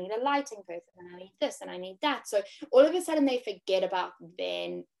maker, and I need a lighting person, and I need this, and I need that. So all of a sudden they forget about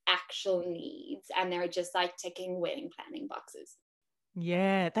their actual needs, and they're just like ticking wedding planning boxes.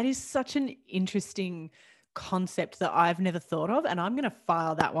 Yeah, that is such an interesting concept that I've never thought of, and I'm going to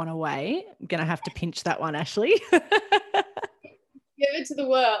file that one away. I'm going to have to pinch that one, Ashley. Give it to the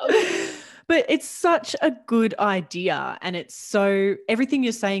world. But it's such a good idea, and it's so, everything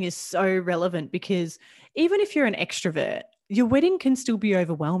you're saying is so relevant, because even if you're an extrovert, your wedding can still be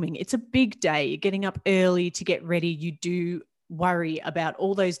overwhelming. It's a big day. You're getting up early to get ready. You do worry about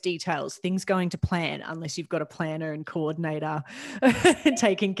all those details, things going to plan, unless you've got a planner and coordinator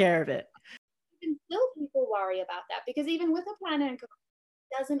taking care of it. And still people worry about that, because even with a planner, it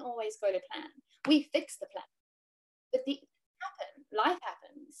doesn't always go to plan. We fix the plan, but life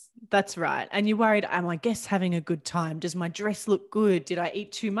happens. That's right. And you're worried, am I guess having a good time? Does my dress look good? Did I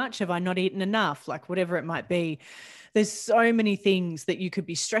eat too much? Have I not eaten enough? Like, whatever it might be. There's so many things that you could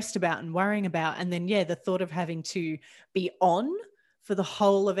be stressed about and worrying about. And then, yeah, the thought of having to be on for the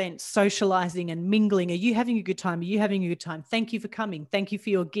whole event, socializing and mingling. Are you having a good time? Are you having a good time? Thank you for coming. Thank you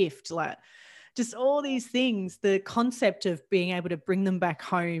for your gift. Like, just all these things, the concept of being able to bring them back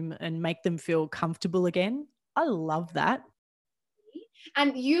home and make them feel comfortable again. I love that.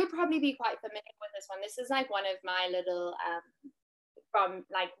 And you'll probably be quite familiar with this one. This is like one of my little, from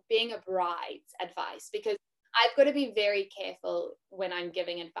like being a bride's advice, because I've got to be very careful when I'm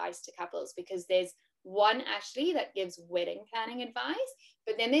giving advice to couples, because there's one Ashley that gives wedding planning advice,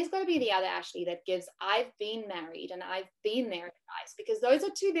 but then there's got to be the other Ashley that gives I've been married and I've been there advice, because those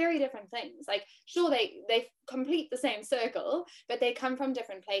are two very different things. Like, sure, they complete the same circle, but they come from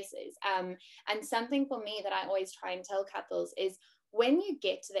different places. And something for me that I always try and tell couples is, when you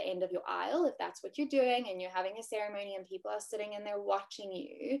get to the end of your aisle, if that's what you're doing and you're having a ceremony and people are sitting and they're watching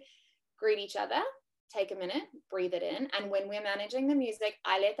you, greet each other, take a minute, breathe it in. And when we're managing the music,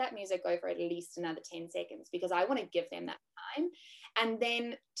 I let that music go for at least another 10 seconds, because I want to give them that time. And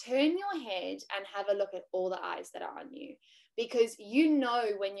then turn your head and have a look at all the eyes that are on you, because you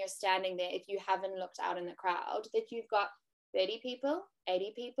know when you're standing there, if you haven't looked out in the crowd, that you've got 30 people,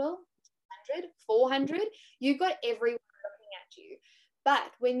 80 people, 100, 400, you've got everyone looking at you.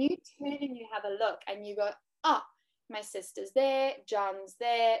 But when you turn and you have a look and you go, oh, my sister's there, John's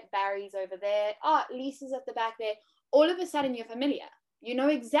there, Barry's over there, oh, Lisa's at the back there, all of a sudden you're familiar. You know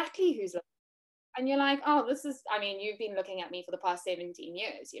exactly who's looking. And you're like, oh, this is, I mean, you've been looking at me for the past 17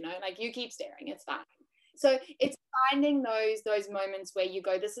 years, you know, like, you keep staring, it's fine. So it's finding those moments where you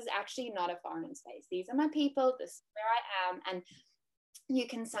go, this is actually not a foreign space. These are my people, this is where I am. And you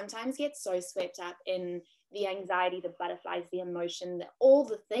can sometimes get so swept up in the anxiety, the butterflies, the emotion, all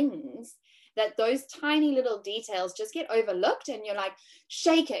the things, that those tiny little details just get overlooked, and you're like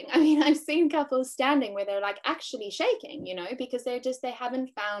shaking. I mean, I've seen couples standing where they're like actually shaking, you know, because they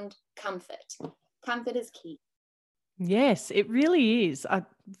haven't found comfort. Comfort is key. Yes, it really is. A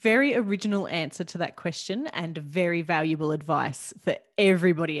very original answer to that question, and very valuable advice for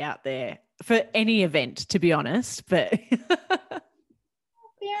everybody out there, for any event, to be honest. But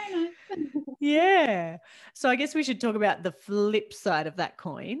fair enough. Yeah. So I guess we should talk about the flip side of that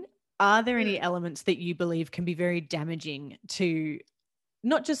coin. Are there any elements that you believe can be very damaging to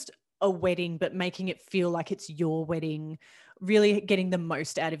not just a wedding, but making it feel like it's your wedding, really getting the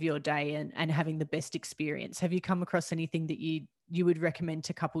most out of your day and having the best experience? Have you come across anything that you would recommend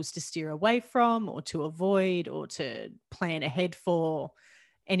to couples to steer away from, or to avoid, or to plan ahead for?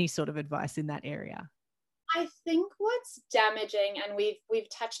 Any sort of advice in that area? I think what's damaging, and we've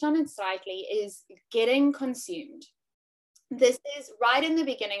touched on it slightly, is getting consumed. This is right in the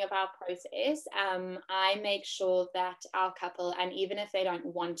beginning of our process. I make sure that our couple, and even if they don't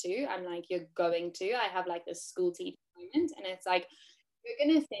want to, I'm like, you're going to. I have like this school teacher moment, and it's like, you're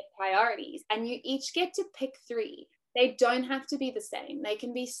going to set priorities, and you each get to pick 3. They don't have to be the same. They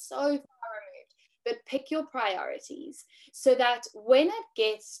can be so far removed, but pick your priorities, so that when it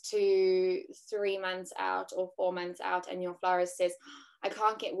gets to 3 months out or 4 months out and your florist says, I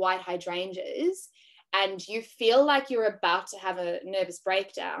can't get white hydrangeas, and you feel like you're about to have a nervous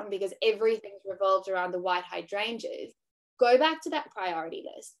breakdown because everything's revolved around the white hydrangeas, go back to that priority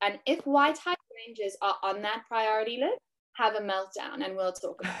list. And if white hydrangeas are on that priority list, have a meltdown and we'll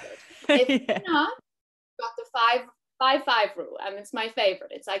talk about it. If not, got the 5-5 rule, and it's my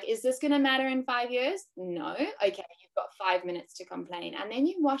favorite. It's like, is this going to matter in 5 years? No. Okay, you've got 5 minutes to complain, and then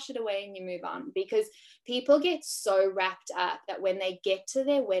you wash it away and you move on, because people get so wrapped up that when they get to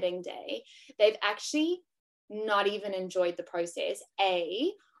their wedding day, they've actually not even enjoyed the process,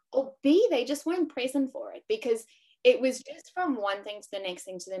 A, or B, they just weren't present for it, because it was just from one thing to the next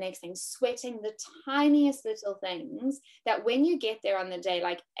thing to the next thing, sweating the tiniest little things that when you get there on the day,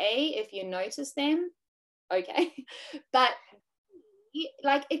 like if you notice them, okay, but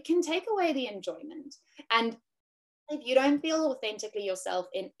like it can take away the enjoyment. And if you don't feel authentically yourself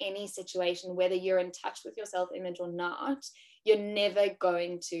in any situation, whether you're in touch with your self-image or not, you're never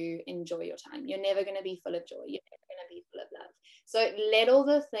going to enjoy your time. You're never going to be full of joy. You're never going to be full of love. So let all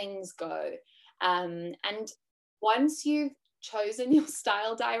the things go. And once you've chosen your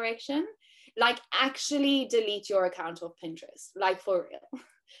style direction, like actually delete your account of Pinterest, like for real.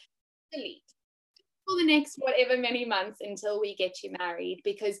 Delete for the next whatever many months until we get you married,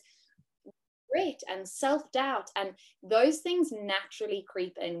 because regret and self-doubt and those things naturally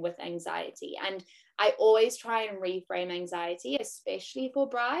creep in with anxiety. And I always try and reframe anxiety, especially for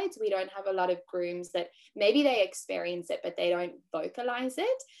brides. We don't have a lot of grooms that maybe they experience it, but they don't vocalize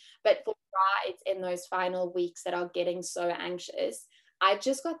it. But for brides in those final weeks that are getting so anxious, I've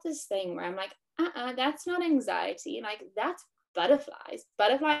just got this thing where I'm like, that's not anxiety. Like, that's butterflies.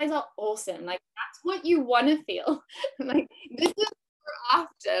 Butterflies are awesome. Like, that's what you want to feel. Like, this is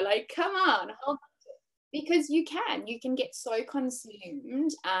after, like, come on, hold on. Because you can get so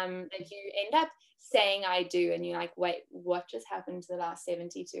consumed that you end up saying I do and you're like, wait, what just happened to the last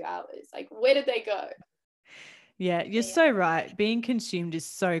 72 hours? Like, where did they go? Yeah, you're so right. Being consumed is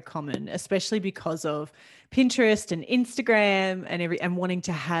so common, especially because of Pinterest and Instagram and wanting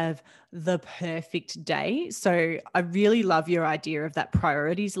to have the perfect day. So I really love your idea of that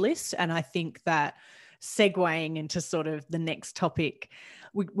priorities list. And I think that segueing into sort of the next topic,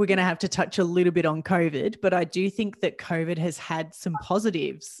 we're going to have to touch a little bit on COVID, but I do think that COVID has had some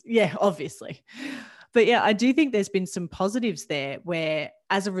positives. Yeah, obviously. But yeah, I do think there's been some positives there where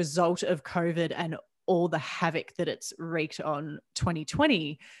as a result of COVID and all the havoc that it's wreaked on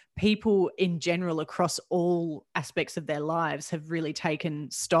 2020, people in general across all aspects of their lives have really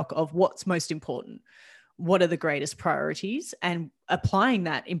taken stock of what's most important, what are the greatest priorities, and applying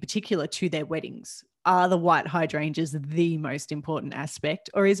that in particular to their weddings. Are the white hydrangeas the most important aspect,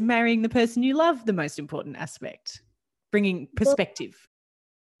 or is marrying the person you love the most important aspect? Bringing perspective.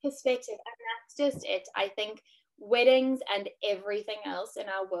 Perspective, and that's just it. I think weddings and everything else in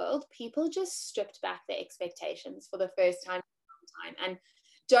our world, people just stripped back their expectations for the first time in a long time. And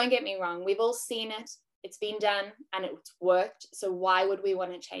don't get me wrong, we've all seen it. It's been done and it's worked. So why would we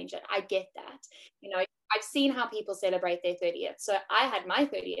want to change it? I get that. You know, I've seen how people celebrate their 30th. So I had my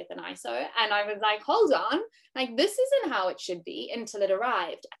 30th in ISO and I was like, hold on, like this isn't how it should be until it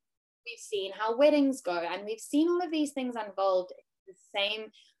arrived. We've seen how weddings go and we've seen all of these things unfold in the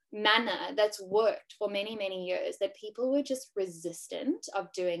same manner that's worked for many, many years, that people were just resistant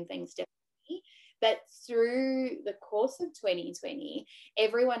of doing things differently. But through the course of 2020,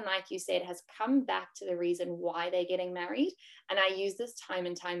 everyone, like you said, has come back to the reason why they're getting married. And I use this time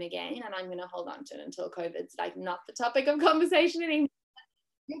and time again, and I'm going to hold on to it until COVID's like not the topic of conversation anymore.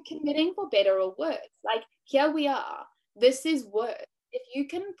 You're committing for better or worse. Like, here we are. This is work. If you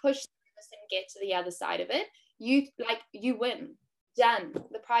can push through this and get to the other side of it, you win. Done.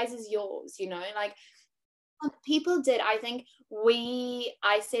 The prize is yours, you know, like people did. I think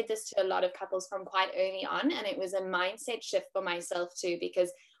I said this to a lot of couples from quite early on, and it was a mindset shift for myself too, because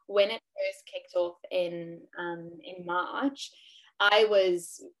when it first kicked off in March, I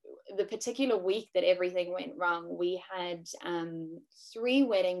was the particular week that everything went wrong. We had 3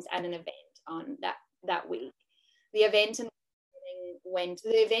 weddings and an event on that week. The event and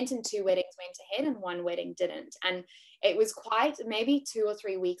 2 weddings went ahead and 1 wedding didn't. And it was quite maybe 2 or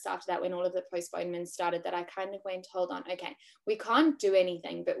 3 weeks after that, when all of the postponements started, that I kind of went, hold on, okay, we can't do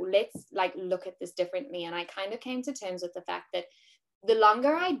anything, but let's like look at this differently. And I kind of came to terms with the fact that the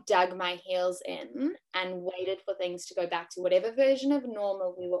longer I dug my heels in and waited for things to go back to whatever version of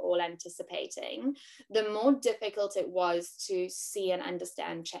normal we were all anticipating, the more difficult it was to see and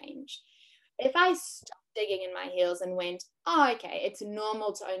understand change. If I stopped digging in my heels and went, oh, okay, it's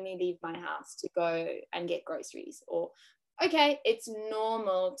normal to only leave my house to go and get groceries, or okay, it's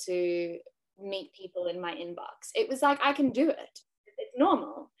normal to meet people in my inbox. It was like, I can do it. It's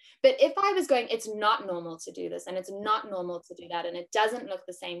normal. But if I was going, it's not normal to do this, and it's not normal to do that, and it doesn't look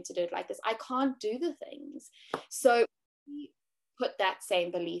the same to do it like this, I can't do the things. So we put that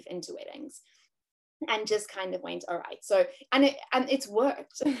same belief into weddings and just kind of went, all right. So, and it's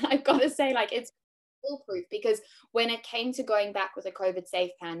worked. I've got to say, like, it's foolproof, because when it came to going back with a COVID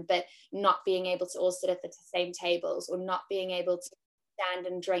safe plan, but not being able to all sit at the same tables, or not being able to stand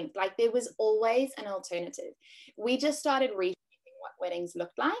and drink, like there was always an alternative. We just started rethinking what weddings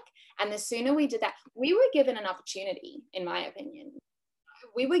looked like. And the sooner we did that, we were given an opportunity, in my opinion.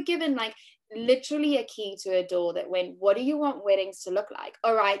 We were given, like, literally a key to a door that went, what do you want weddings to look like?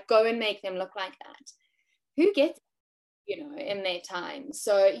 All right, go and make them look like that. Who gets it, in their time?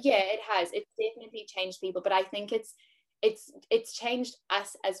 So yeah, it's definitely changed people, but I think it's changed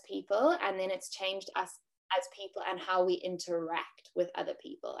us as people, and then it's changed us as people and how we interact with other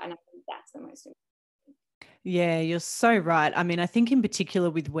people. And I think that's the most important. Yeah, you're so right. I mean, I think in particular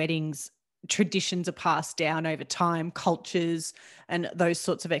with weddings, traditions are passed down over time, cultures and those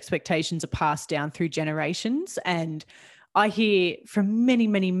sorts of expectations are passed down through generations. And I hear from many,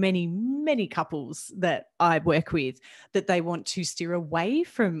 many, many, many couples that I work with that they want to steer away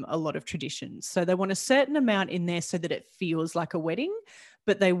from a lot of traditions. So they want a certain amount in there so that it feels like a wedding,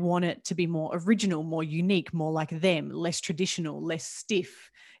 but they want it to be more original, more unique, more like them, less traditional, less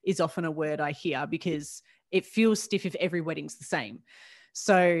stiff is often a word I hear, because it feels stiff if every wedding's the same.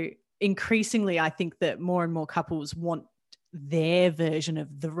 So increasingly, I think that more and more couples want their version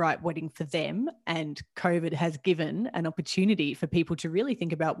of the right wedding for them. And COVID has given an opportunity for people to really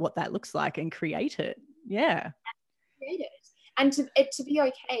think about what that looks like and create it. Yeah. Create it. And to be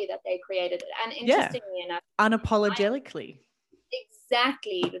okay that they created it. And interestingly enough, unapologetically.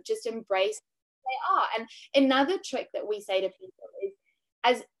 Exactly. Just embrace who they are. And another trick that we say to people is,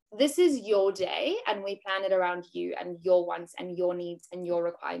 as this is your day and we plan it around you and your wants and your needs and your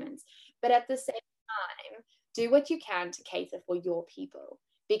requirements. But at the same time, do what you can to cater for your people,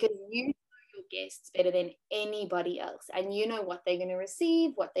 because you know your guests better than anybody else. And you know what they're going to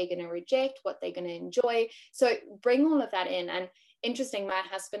receive, what they're going to reject, what they're going to enjoy. So bring all of that in. And interesting, my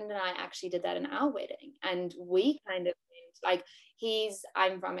husband and I actually did that in our wedding. And we kind of like,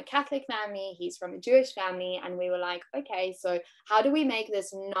 I'm from a Catholic family, he's from a Jewish family, and we were like, okay, so how do we make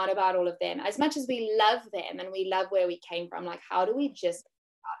this not about all of them? As much as we love them and we love where we came from, like, how do we just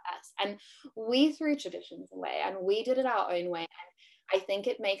about us? And we threw traditions away and we did it our own way. And I think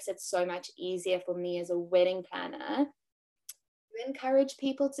it makes it so much easier for me as a wedding planner to encourage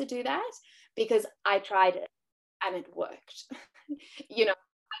people to do that, because I tried it and it worked.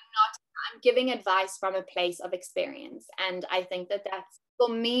 I'm giving advice from a place of experience. And I think that that's, for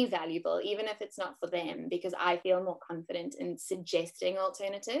me, valuable, even if it's not for them, because I feel more confident in suggesting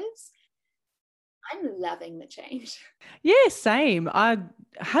alternatives. I'm loving the change. Yeah, same. I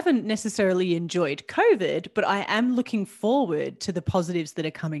haven't necessarily enjoyed COVID, but I am looking forward to the positives that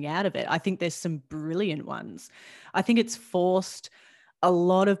are coming out of it. I think there's some brilliant ones. I think it's forced a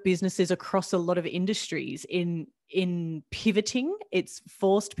lot of businesses across a lot of industries in pivoting. It's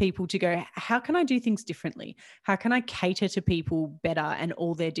forced people to go, how can I do things differently? How can I cater to people better and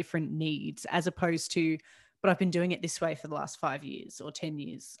all their different needs, as opposed to, but I've been doing it this way for the last 5 years or 10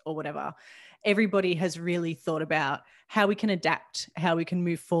 years or whatever. Everybody has really thought about how we can adapt, how we can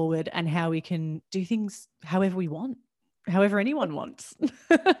move forward, and how we can do things however we want, however anyone wants.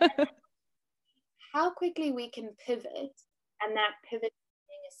 How quickly we can pivot, and that pivot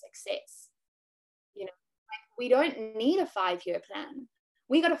being a success. Like, we don't need a 5-year plan.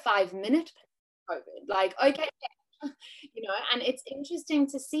 We got a 5-minute plan. COVID. Like, okay, and it's interesting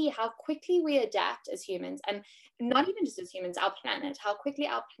to see how quickly we adapt as humans, and not even just as humans, our planet, how quickly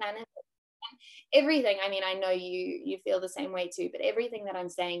our planet, everything. I mean, I know you feel the same way too, but everything that I'm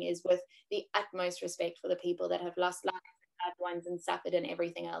saying is with the utmost respect for the people that have lost lives, loved ones, and suffered and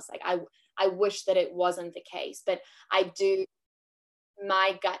everything else. Like, I wish that it wasn't the case, but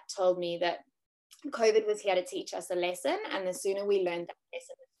my gut told me that COVID was here to teach us a lesson, and the sooner we learned that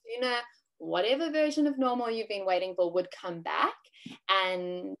lesson, the sooner whatever version of normal you've been waiting for would come back.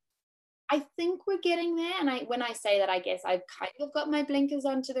 And I think we're getting there. And when I say that, I guess I've kind of got my blinkers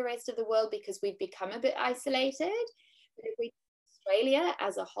on to the rest of the world, because we've become a bit isolated. But if we Australia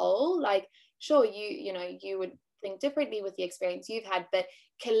as a whole, like, sure, you would think differently with the experience you've had, but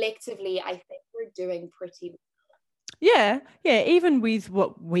collectively, I think we're doing pretty well. Yeah. Even with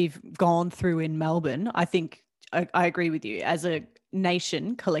what we've gone through in Melbourne, I think I agree with you. As a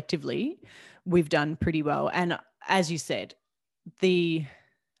nation, collectively, we've done pretty well. And as you said,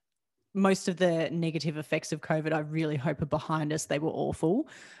 most of the negative effects of COVID, I really hope, are behind us. They were awful.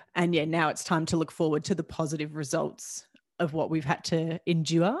 And yeah, now it's time to look forward to the positive results of what we've had to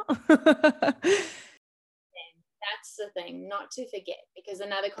endure. That's the thing, not to forget, because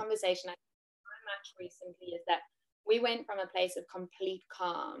another conversation I had so much recently is that we went from a place of complete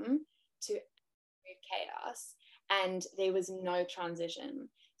calm to chaos, and there was no transition.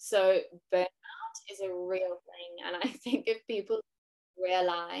 So burnout is a real thing. And I think if people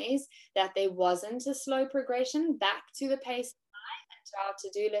realize that there wasn't a slow progression back to the pace of life and to our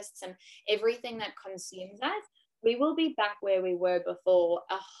to-do lists and everything that consumes us, we will be back where we were before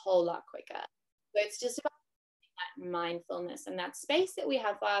a whole lot quicker. So it's just about that mindfulness and that space that we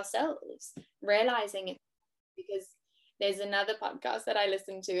have for ourselves, realizing it. Because there's another podcast that I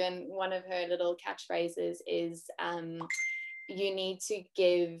listen to, and one of her little catchphrases is you need to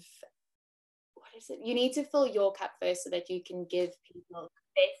give, what is it? You need to fill your cup first so that you can give people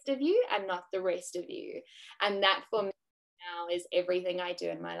the best of you and not the rest of you. And that for me now is everything I do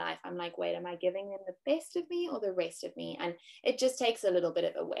in my life. I'm like, wait, am I giving them the best of me or the rest of me? And it just takes a little bit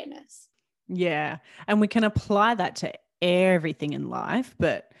of awareness. Yeah. And we can apply that to everything in life,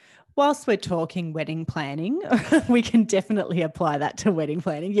 but whilst we're talking wedding planning, we can definitely apply that to wedding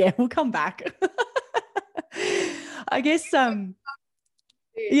planning. Yeah, we'll come back. I guess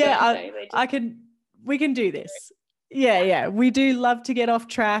we can do this. Yeah. We do love to get off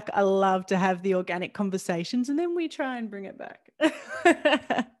track. I love to have the organic conversations, and then we try and bring it back.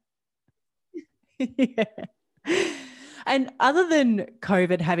 Yeah. And other than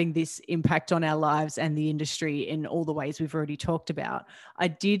COVID having this impact on our lives and the industry in all the ways we've already talked about, I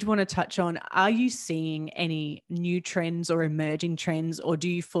did want to touch on, are you seeing any new trends or emerging trends, or do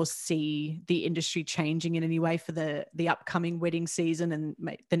you foresee the industry changing in any way for the upcoming wedding season and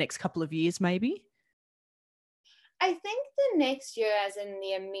the next couple of years maybe? I think the next year, as in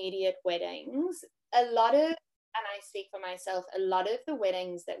the immediate weddings, and I speak for myself, a lot of the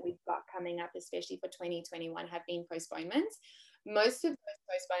weddings that we've got coming up, especially for 2021, have been postponements. Most of those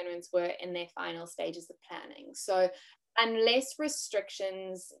postponements were in their final stages of planning. So unless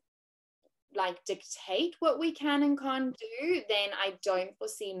restrictions like dictate what we can and can't do, then I don't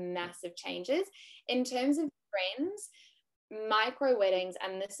foresee massive changes. In terms of trends, micro weddings,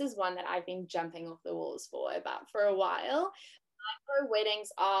 and this is one that I've been jumping off the walls for a while, micro weddings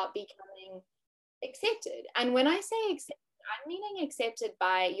are becoming accepted. And when I say accepted, I'm meaning accepted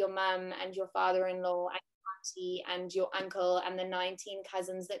by your mum and your father-in-law and your auntie and your uncle and the 19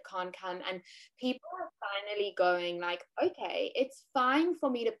 cousins that can't come. And people are finally going like, okay, it's fine for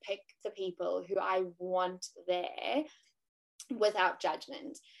me to pick the people who I want there without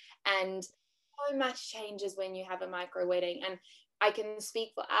judgment. And so much changes when you have a micro wedding. And I can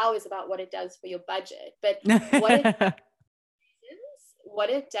speak for hours about what it does for your budget, but what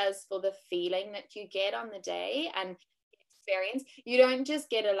it does for the feeling that you get on the day and experience. You don't just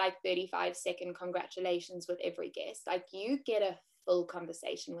get a 35-second congratulations with every guest. Like, you get a full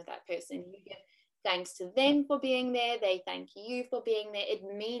conversation with that person. You get thanks to them for being there. They thank you for being there. It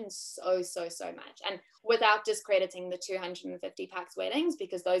means so much. And without discrediting the 250 pax weddings,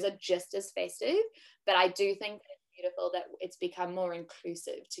 because those are just as festive, but I do think that it's beautiful that it's become more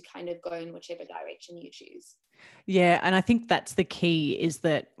inclusive to kind of go in whichever direction you choose. Yeah. And I think that's the key, is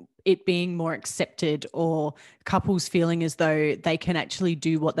that it being more accepted, or couples feeling as though they can actually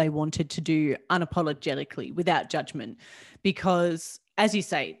do what they wanted to do unapologetically without judgment. Because as you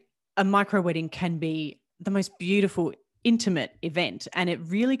say, a micro wedding can be the most beautiful, intimate event. And it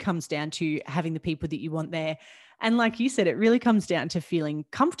really comes down to having the people that you want there. And like you said, it really comes down to feeling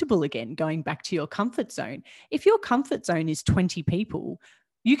comfortable again, going back to your comfort zone. If your comfort zone is 20 people,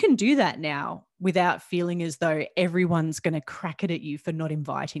 you can do that now without feeling as though everyone's going to crack it at you for not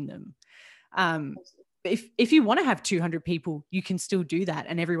inviting them. If you want to have 200 people, you can still do that,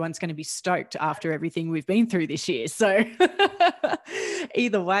 and everyone's going to be stoked after everything we've been through this year. So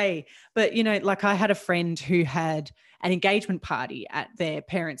either way, but I had a friend who had an engagement party at their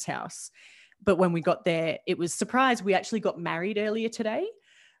parents' house, but when we got there, it was surprise. We actually got married earlier today,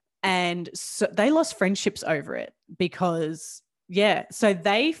 and so they lost friendships over it because so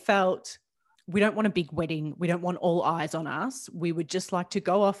they felt, we don't want a big wedding. We don't want all eyes on us. We would just like to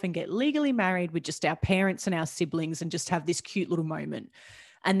go off and get legally married with just our parents and our siblings and just have this cute little moment.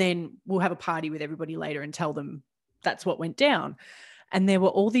 And then we'll have a party with everybody later and tell them that's what went down. And there were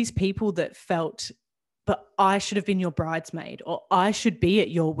all these people that felt, but I should have been your bridesmaid, or I should be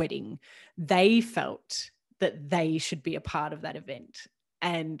at your wedding. They felt that they should be a part of that event.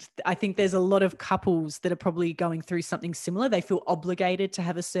 And I think there's a lot of couples that are probably going through something similar. They feel obligated to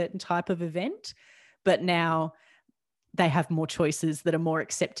have a certain type of event, but now they have more choices that are more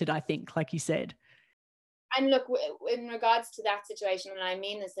accepted, I think, like you said. And look, in regards to that situation, and I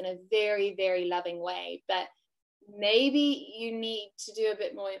mean this in a very, very loving way, but maybe you need to do a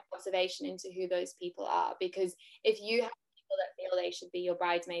bit more observation into who those people are, because if you have people that feel they should be your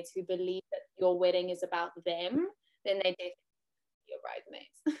bridesmaids, who believe that your wedding is about them, then they definitely your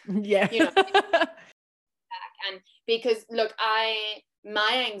bridesmaids. Yeah. And because look,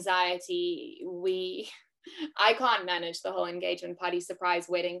 my anxiety, I can't manage the whole engagement party surprise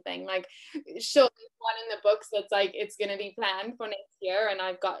wedding thing. Like, sure, one in the books that's like it's going to be planned for next year, and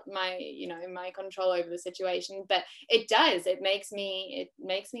I've got my, you know, my control over the situation. But it makes me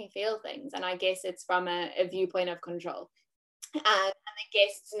feel things, and I guess it's from a viewpoint of control. And the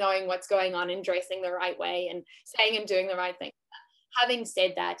guests knowing what's going on and dressing the right way and saying and doing the right thing. Having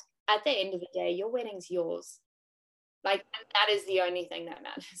said that, at the end of the day, your wedding's yours. Like, that is the only thing that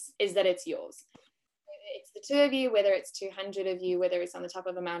matters, is that it's yours. It's the two of you, whether it's 200 of you, whether it's on the top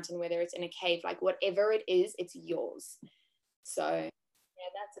of a mountain, whether it's in a cave, like whatever it is, it's yours. So yeah,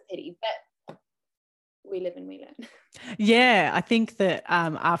 that's a pity, but we live and we learn. Yeah, I think that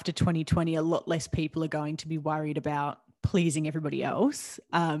after 2020, a lot less people are going to be worried about pleasing everybody else.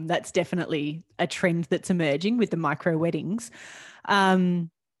 That's definitely a trend that's emerging with the micro weddings.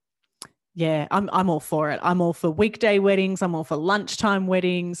 Yeah, I'm all for it. I'm all for weekday weddings. I'm all for lunchtime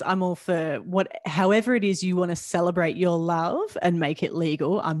weddings. I'm all for however it is you want to celebrate your love and make it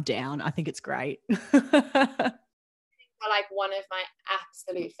legal. I'm down. I think it's great. Like one of my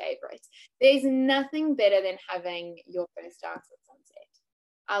absolute favorites. There's nothing better than having your first dance at sunset.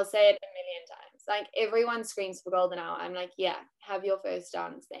 I'll say it a million times. Like, everyone screams for golden hour. I'm like, yeah, have your first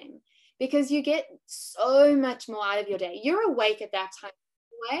dance then, because you get so much more out of your day. You're awake at that time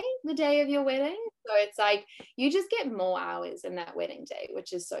anyway, the day of your wedding, so it's like you just get more hours in that wedding day,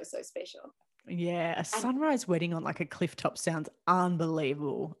 which is so special. Yeah, a sunrise wedding on like a cliff top sounds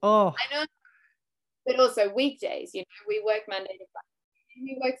unbelievable. Oh, I know. But also weekdays, you know, we work Monday to Friday,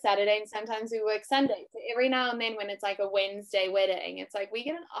 we work Saturday, and sometimes we work Sunday. So every now and then when it's like a Wednesday wedding, it's like we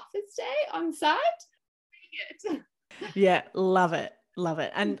get an office day on site. Yeah, love it. Love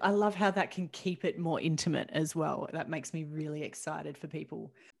it. And I love how that can keep it more intimate as well. That makes me really excited for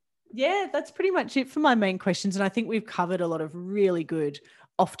people. Yeah, that's pretty much it for my main questions. And I think we've covered a lot of really good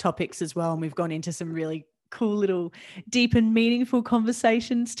off topics as well. And we've gone into some really cool little deep and meaningful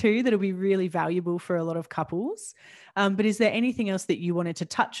conversations too that'll be really valuable for a lot of couples. But is there anything else that you wanted to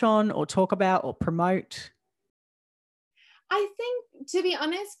touch on or talk about or promote? I think, to be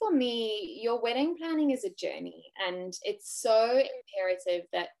honest, for me, your wedding planning is a journey, and it's so imperative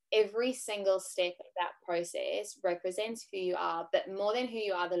that every single step of that process represents who you are, but more than who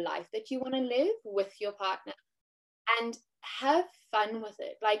you are, the life that you want to live with your partner. And have fun with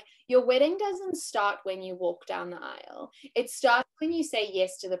it. Like, your wedding doesn't start when you walk down the aisle. It starts when you say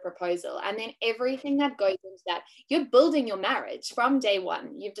yes to the proposal, and then everything that goes into that. You're building your marriage from day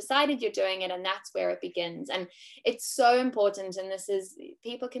one. You've decided you're doing it, and that's where it begins. And it's so important. And this is,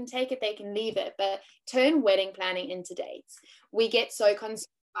 people can take it, they can leave it, but turn wedding planning into dates. We get so consumed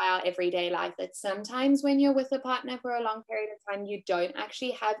by our everyday life that sometimes when you're with a partner for a long period of time, you don't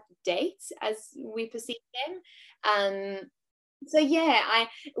actually have dates as we perceive them. So yeah,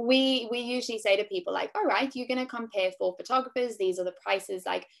 we usually say to people, like, all right, you're going to compare 4 photographers. These are the prices.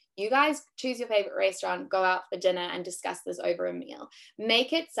 Like, you guys choose your favorite restaurant, go out for dinner and discuss this over a meal.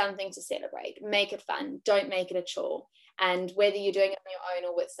 Make it something to celebrate. Make it fun. Don't make it a chore. And whether you're doing it on your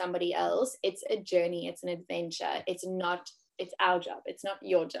own or with somebody else, it's a journey. It's an adventure. It's our job. It's not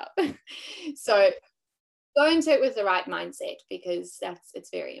your job. So go into it with the right mindset, because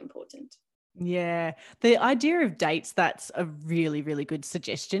it's very important. Yeah, the idea of dates, that's a really, really good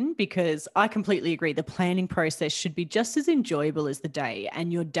suggestion, because I completely agree. The planning process should be just as enjoyable as the day,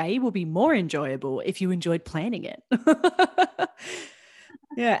 and your day will be more enjoyable if you enjoyed planning it.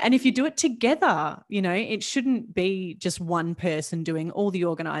 Yeah, and if you do it together, you know, it shouldn't be just one person doing all the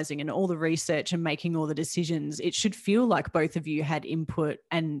organizing and all the research and making all the decisions. It should feel like both of you had input,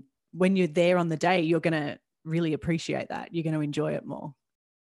 and when you're there on the day, you're going to really appreciate that. You're going to enjoy it more.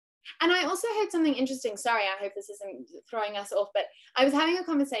 And I also heard something interesting. Sorry, I hope this isn't throwing us off, but I was having a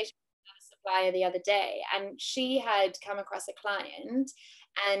conversation with a supplier the other day, and she had come across a client,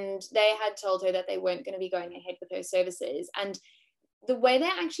 and they had told her that they weren't going to be going ahead with her services. And the way they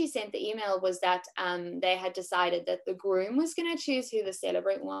actually sent the email was that they had decided that the groom was going to choose who the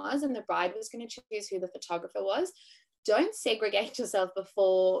celebrant was, and the bride was going to choose who the photographer was. Don't segregate yourself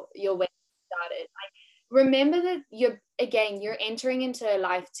before your wedding started. Remember that you're entering into a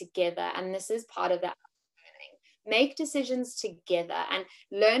life together, and this is part of that learning. Make decisions together and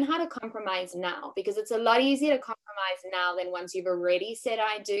learn how to compromise now, because it's a lot easier to compromise now than once you've already said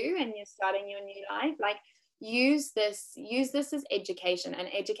I do and you're starting your new life. Like, use this as education, and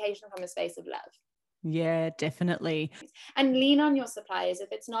education from a space of love. Yeah, definitely. And lean on your suppliers.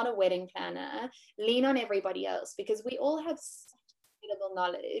 If it's not a wedding planner, lean on everybody else, because we all have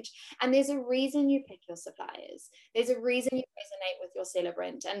knowledge, and there's a reason you pick your suppliers. There's a reason you resonate with your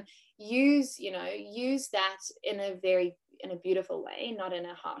celebrant, and use that in a beautiful way, not in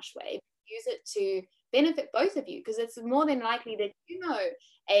a harsh way. use it to benefit both of you, because it's more than likely that you know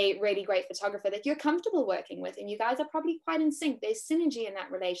a really great photographer that you're comfortable working with, and you guys are probably quite in sync. There's synergy in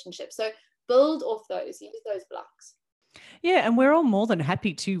that relationship. So build off those, use those blocks. Yeah, and we're all more than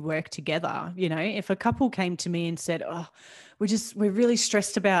happy to work together. You know, if a couple came to me and said, oh, we're really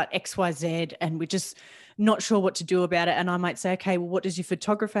stressed about XYZ and we're just not sure what to do about it. And I might say, okay, well, what does your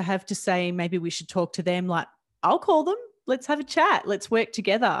photographer have to say? Maybe we should talk to them. Like, I'll call them. Let's have a chat. Let's work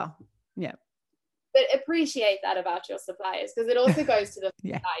together. Yeah. But appreciate that about your suppliers, because it also goes to the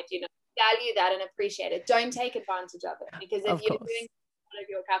yeah. side, you know, value that and appreciate it. Don't take advantage of it, because if you're doing one of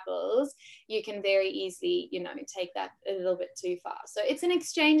your couples, you can very easily, you know, take that a little bit too far. So it's an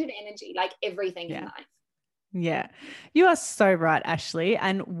exchange of energy, like everything in life. Yeah, you are so right, Ashley.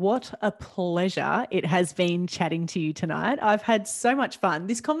 And what a pleasure it has been chatting to you tonight. I've had so much fun.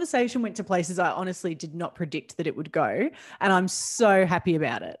 This conversation went to places I honestly did not predict that it would go. And I'm so happy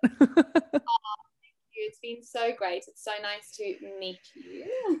about it. It's been so great. It's so nice to meet you.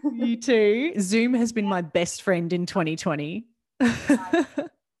 You too. Zoom has been my best friend in 2020.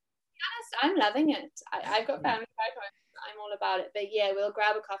 I'm loving it. I've got family back home. I'm all about it. But yeah, we'll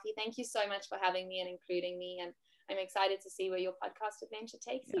grab a coffee. Thank you so much for having me and including me. And I'm excited to see where your podcast adventure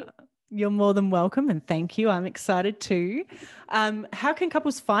takes you. You're more than welcome. And thank you. I'm excited too. How can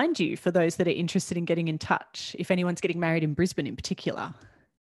couples find you for those that are interested in getting in touch, if anyone's getting married in Brisbane in particular?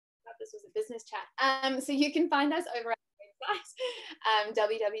 This was a business chat. So you can find us over at website,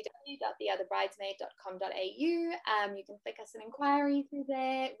 www.theotherbridesmaid.com.au. You can flick us an inquiry through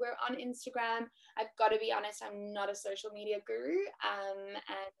there. We're on Instagram. I've got to be honest, I'm not a social media guru, and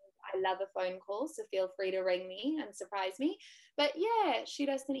I love a phone call, so feel free to ring me and surprise me. But yeah, shoot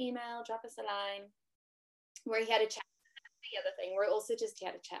us an email, drop us a line. We're here to chat. That's the other thing. We're also just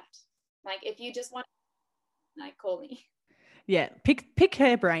here to chat. Like, if you just want, like, call me. Yeah, pick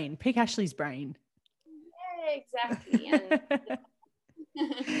her brain, pick Ashley's brain. Exactly.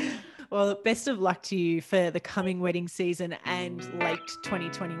 Well, best of luck to you for the coming wedding season and late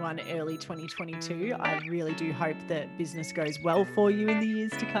 2021, early 2022. I really do hope that business goes well for you in the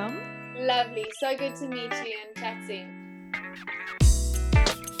years to come. Lovely. So good to meet you and chat soon.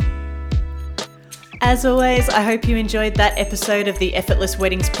 As always, I hope you enjoyed that episode of the Effortless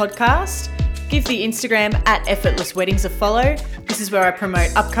Weddings podcast. Give the Instagram at Effortless Weddings a follow. This is where I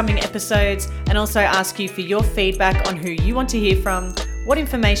promote upcoming episodes and also ask you for your feedback on who you want to hear from, what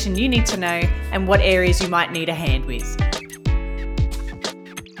information you need to know, and what areas you might need a hand with.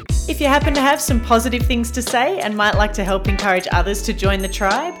 If you happen to have some positive things to say and might like to help encourage others to join the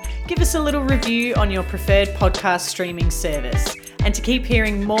tribe, give us a little review on your preferred podcast streaming service. And to keep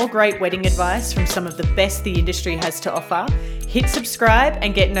hearing more great wedding advice from some of the best the industry has to offer, hit subscribe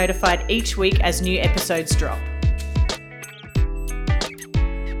and get notified each week as new episodes drop.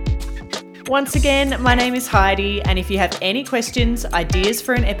 Once again, my name is Heidi, and if you have any questions, ideas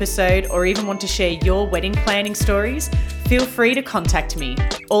for an episode, or even want to share your wedding planning stories, feel free to contact me.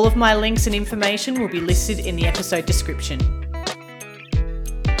 All of my links and information will be listed in the episode description.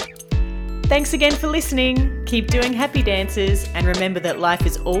 Thanks again for listening. Keep doing happy dances, and remember that life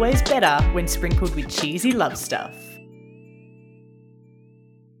is always better when sprinkled with cheesy love stuff.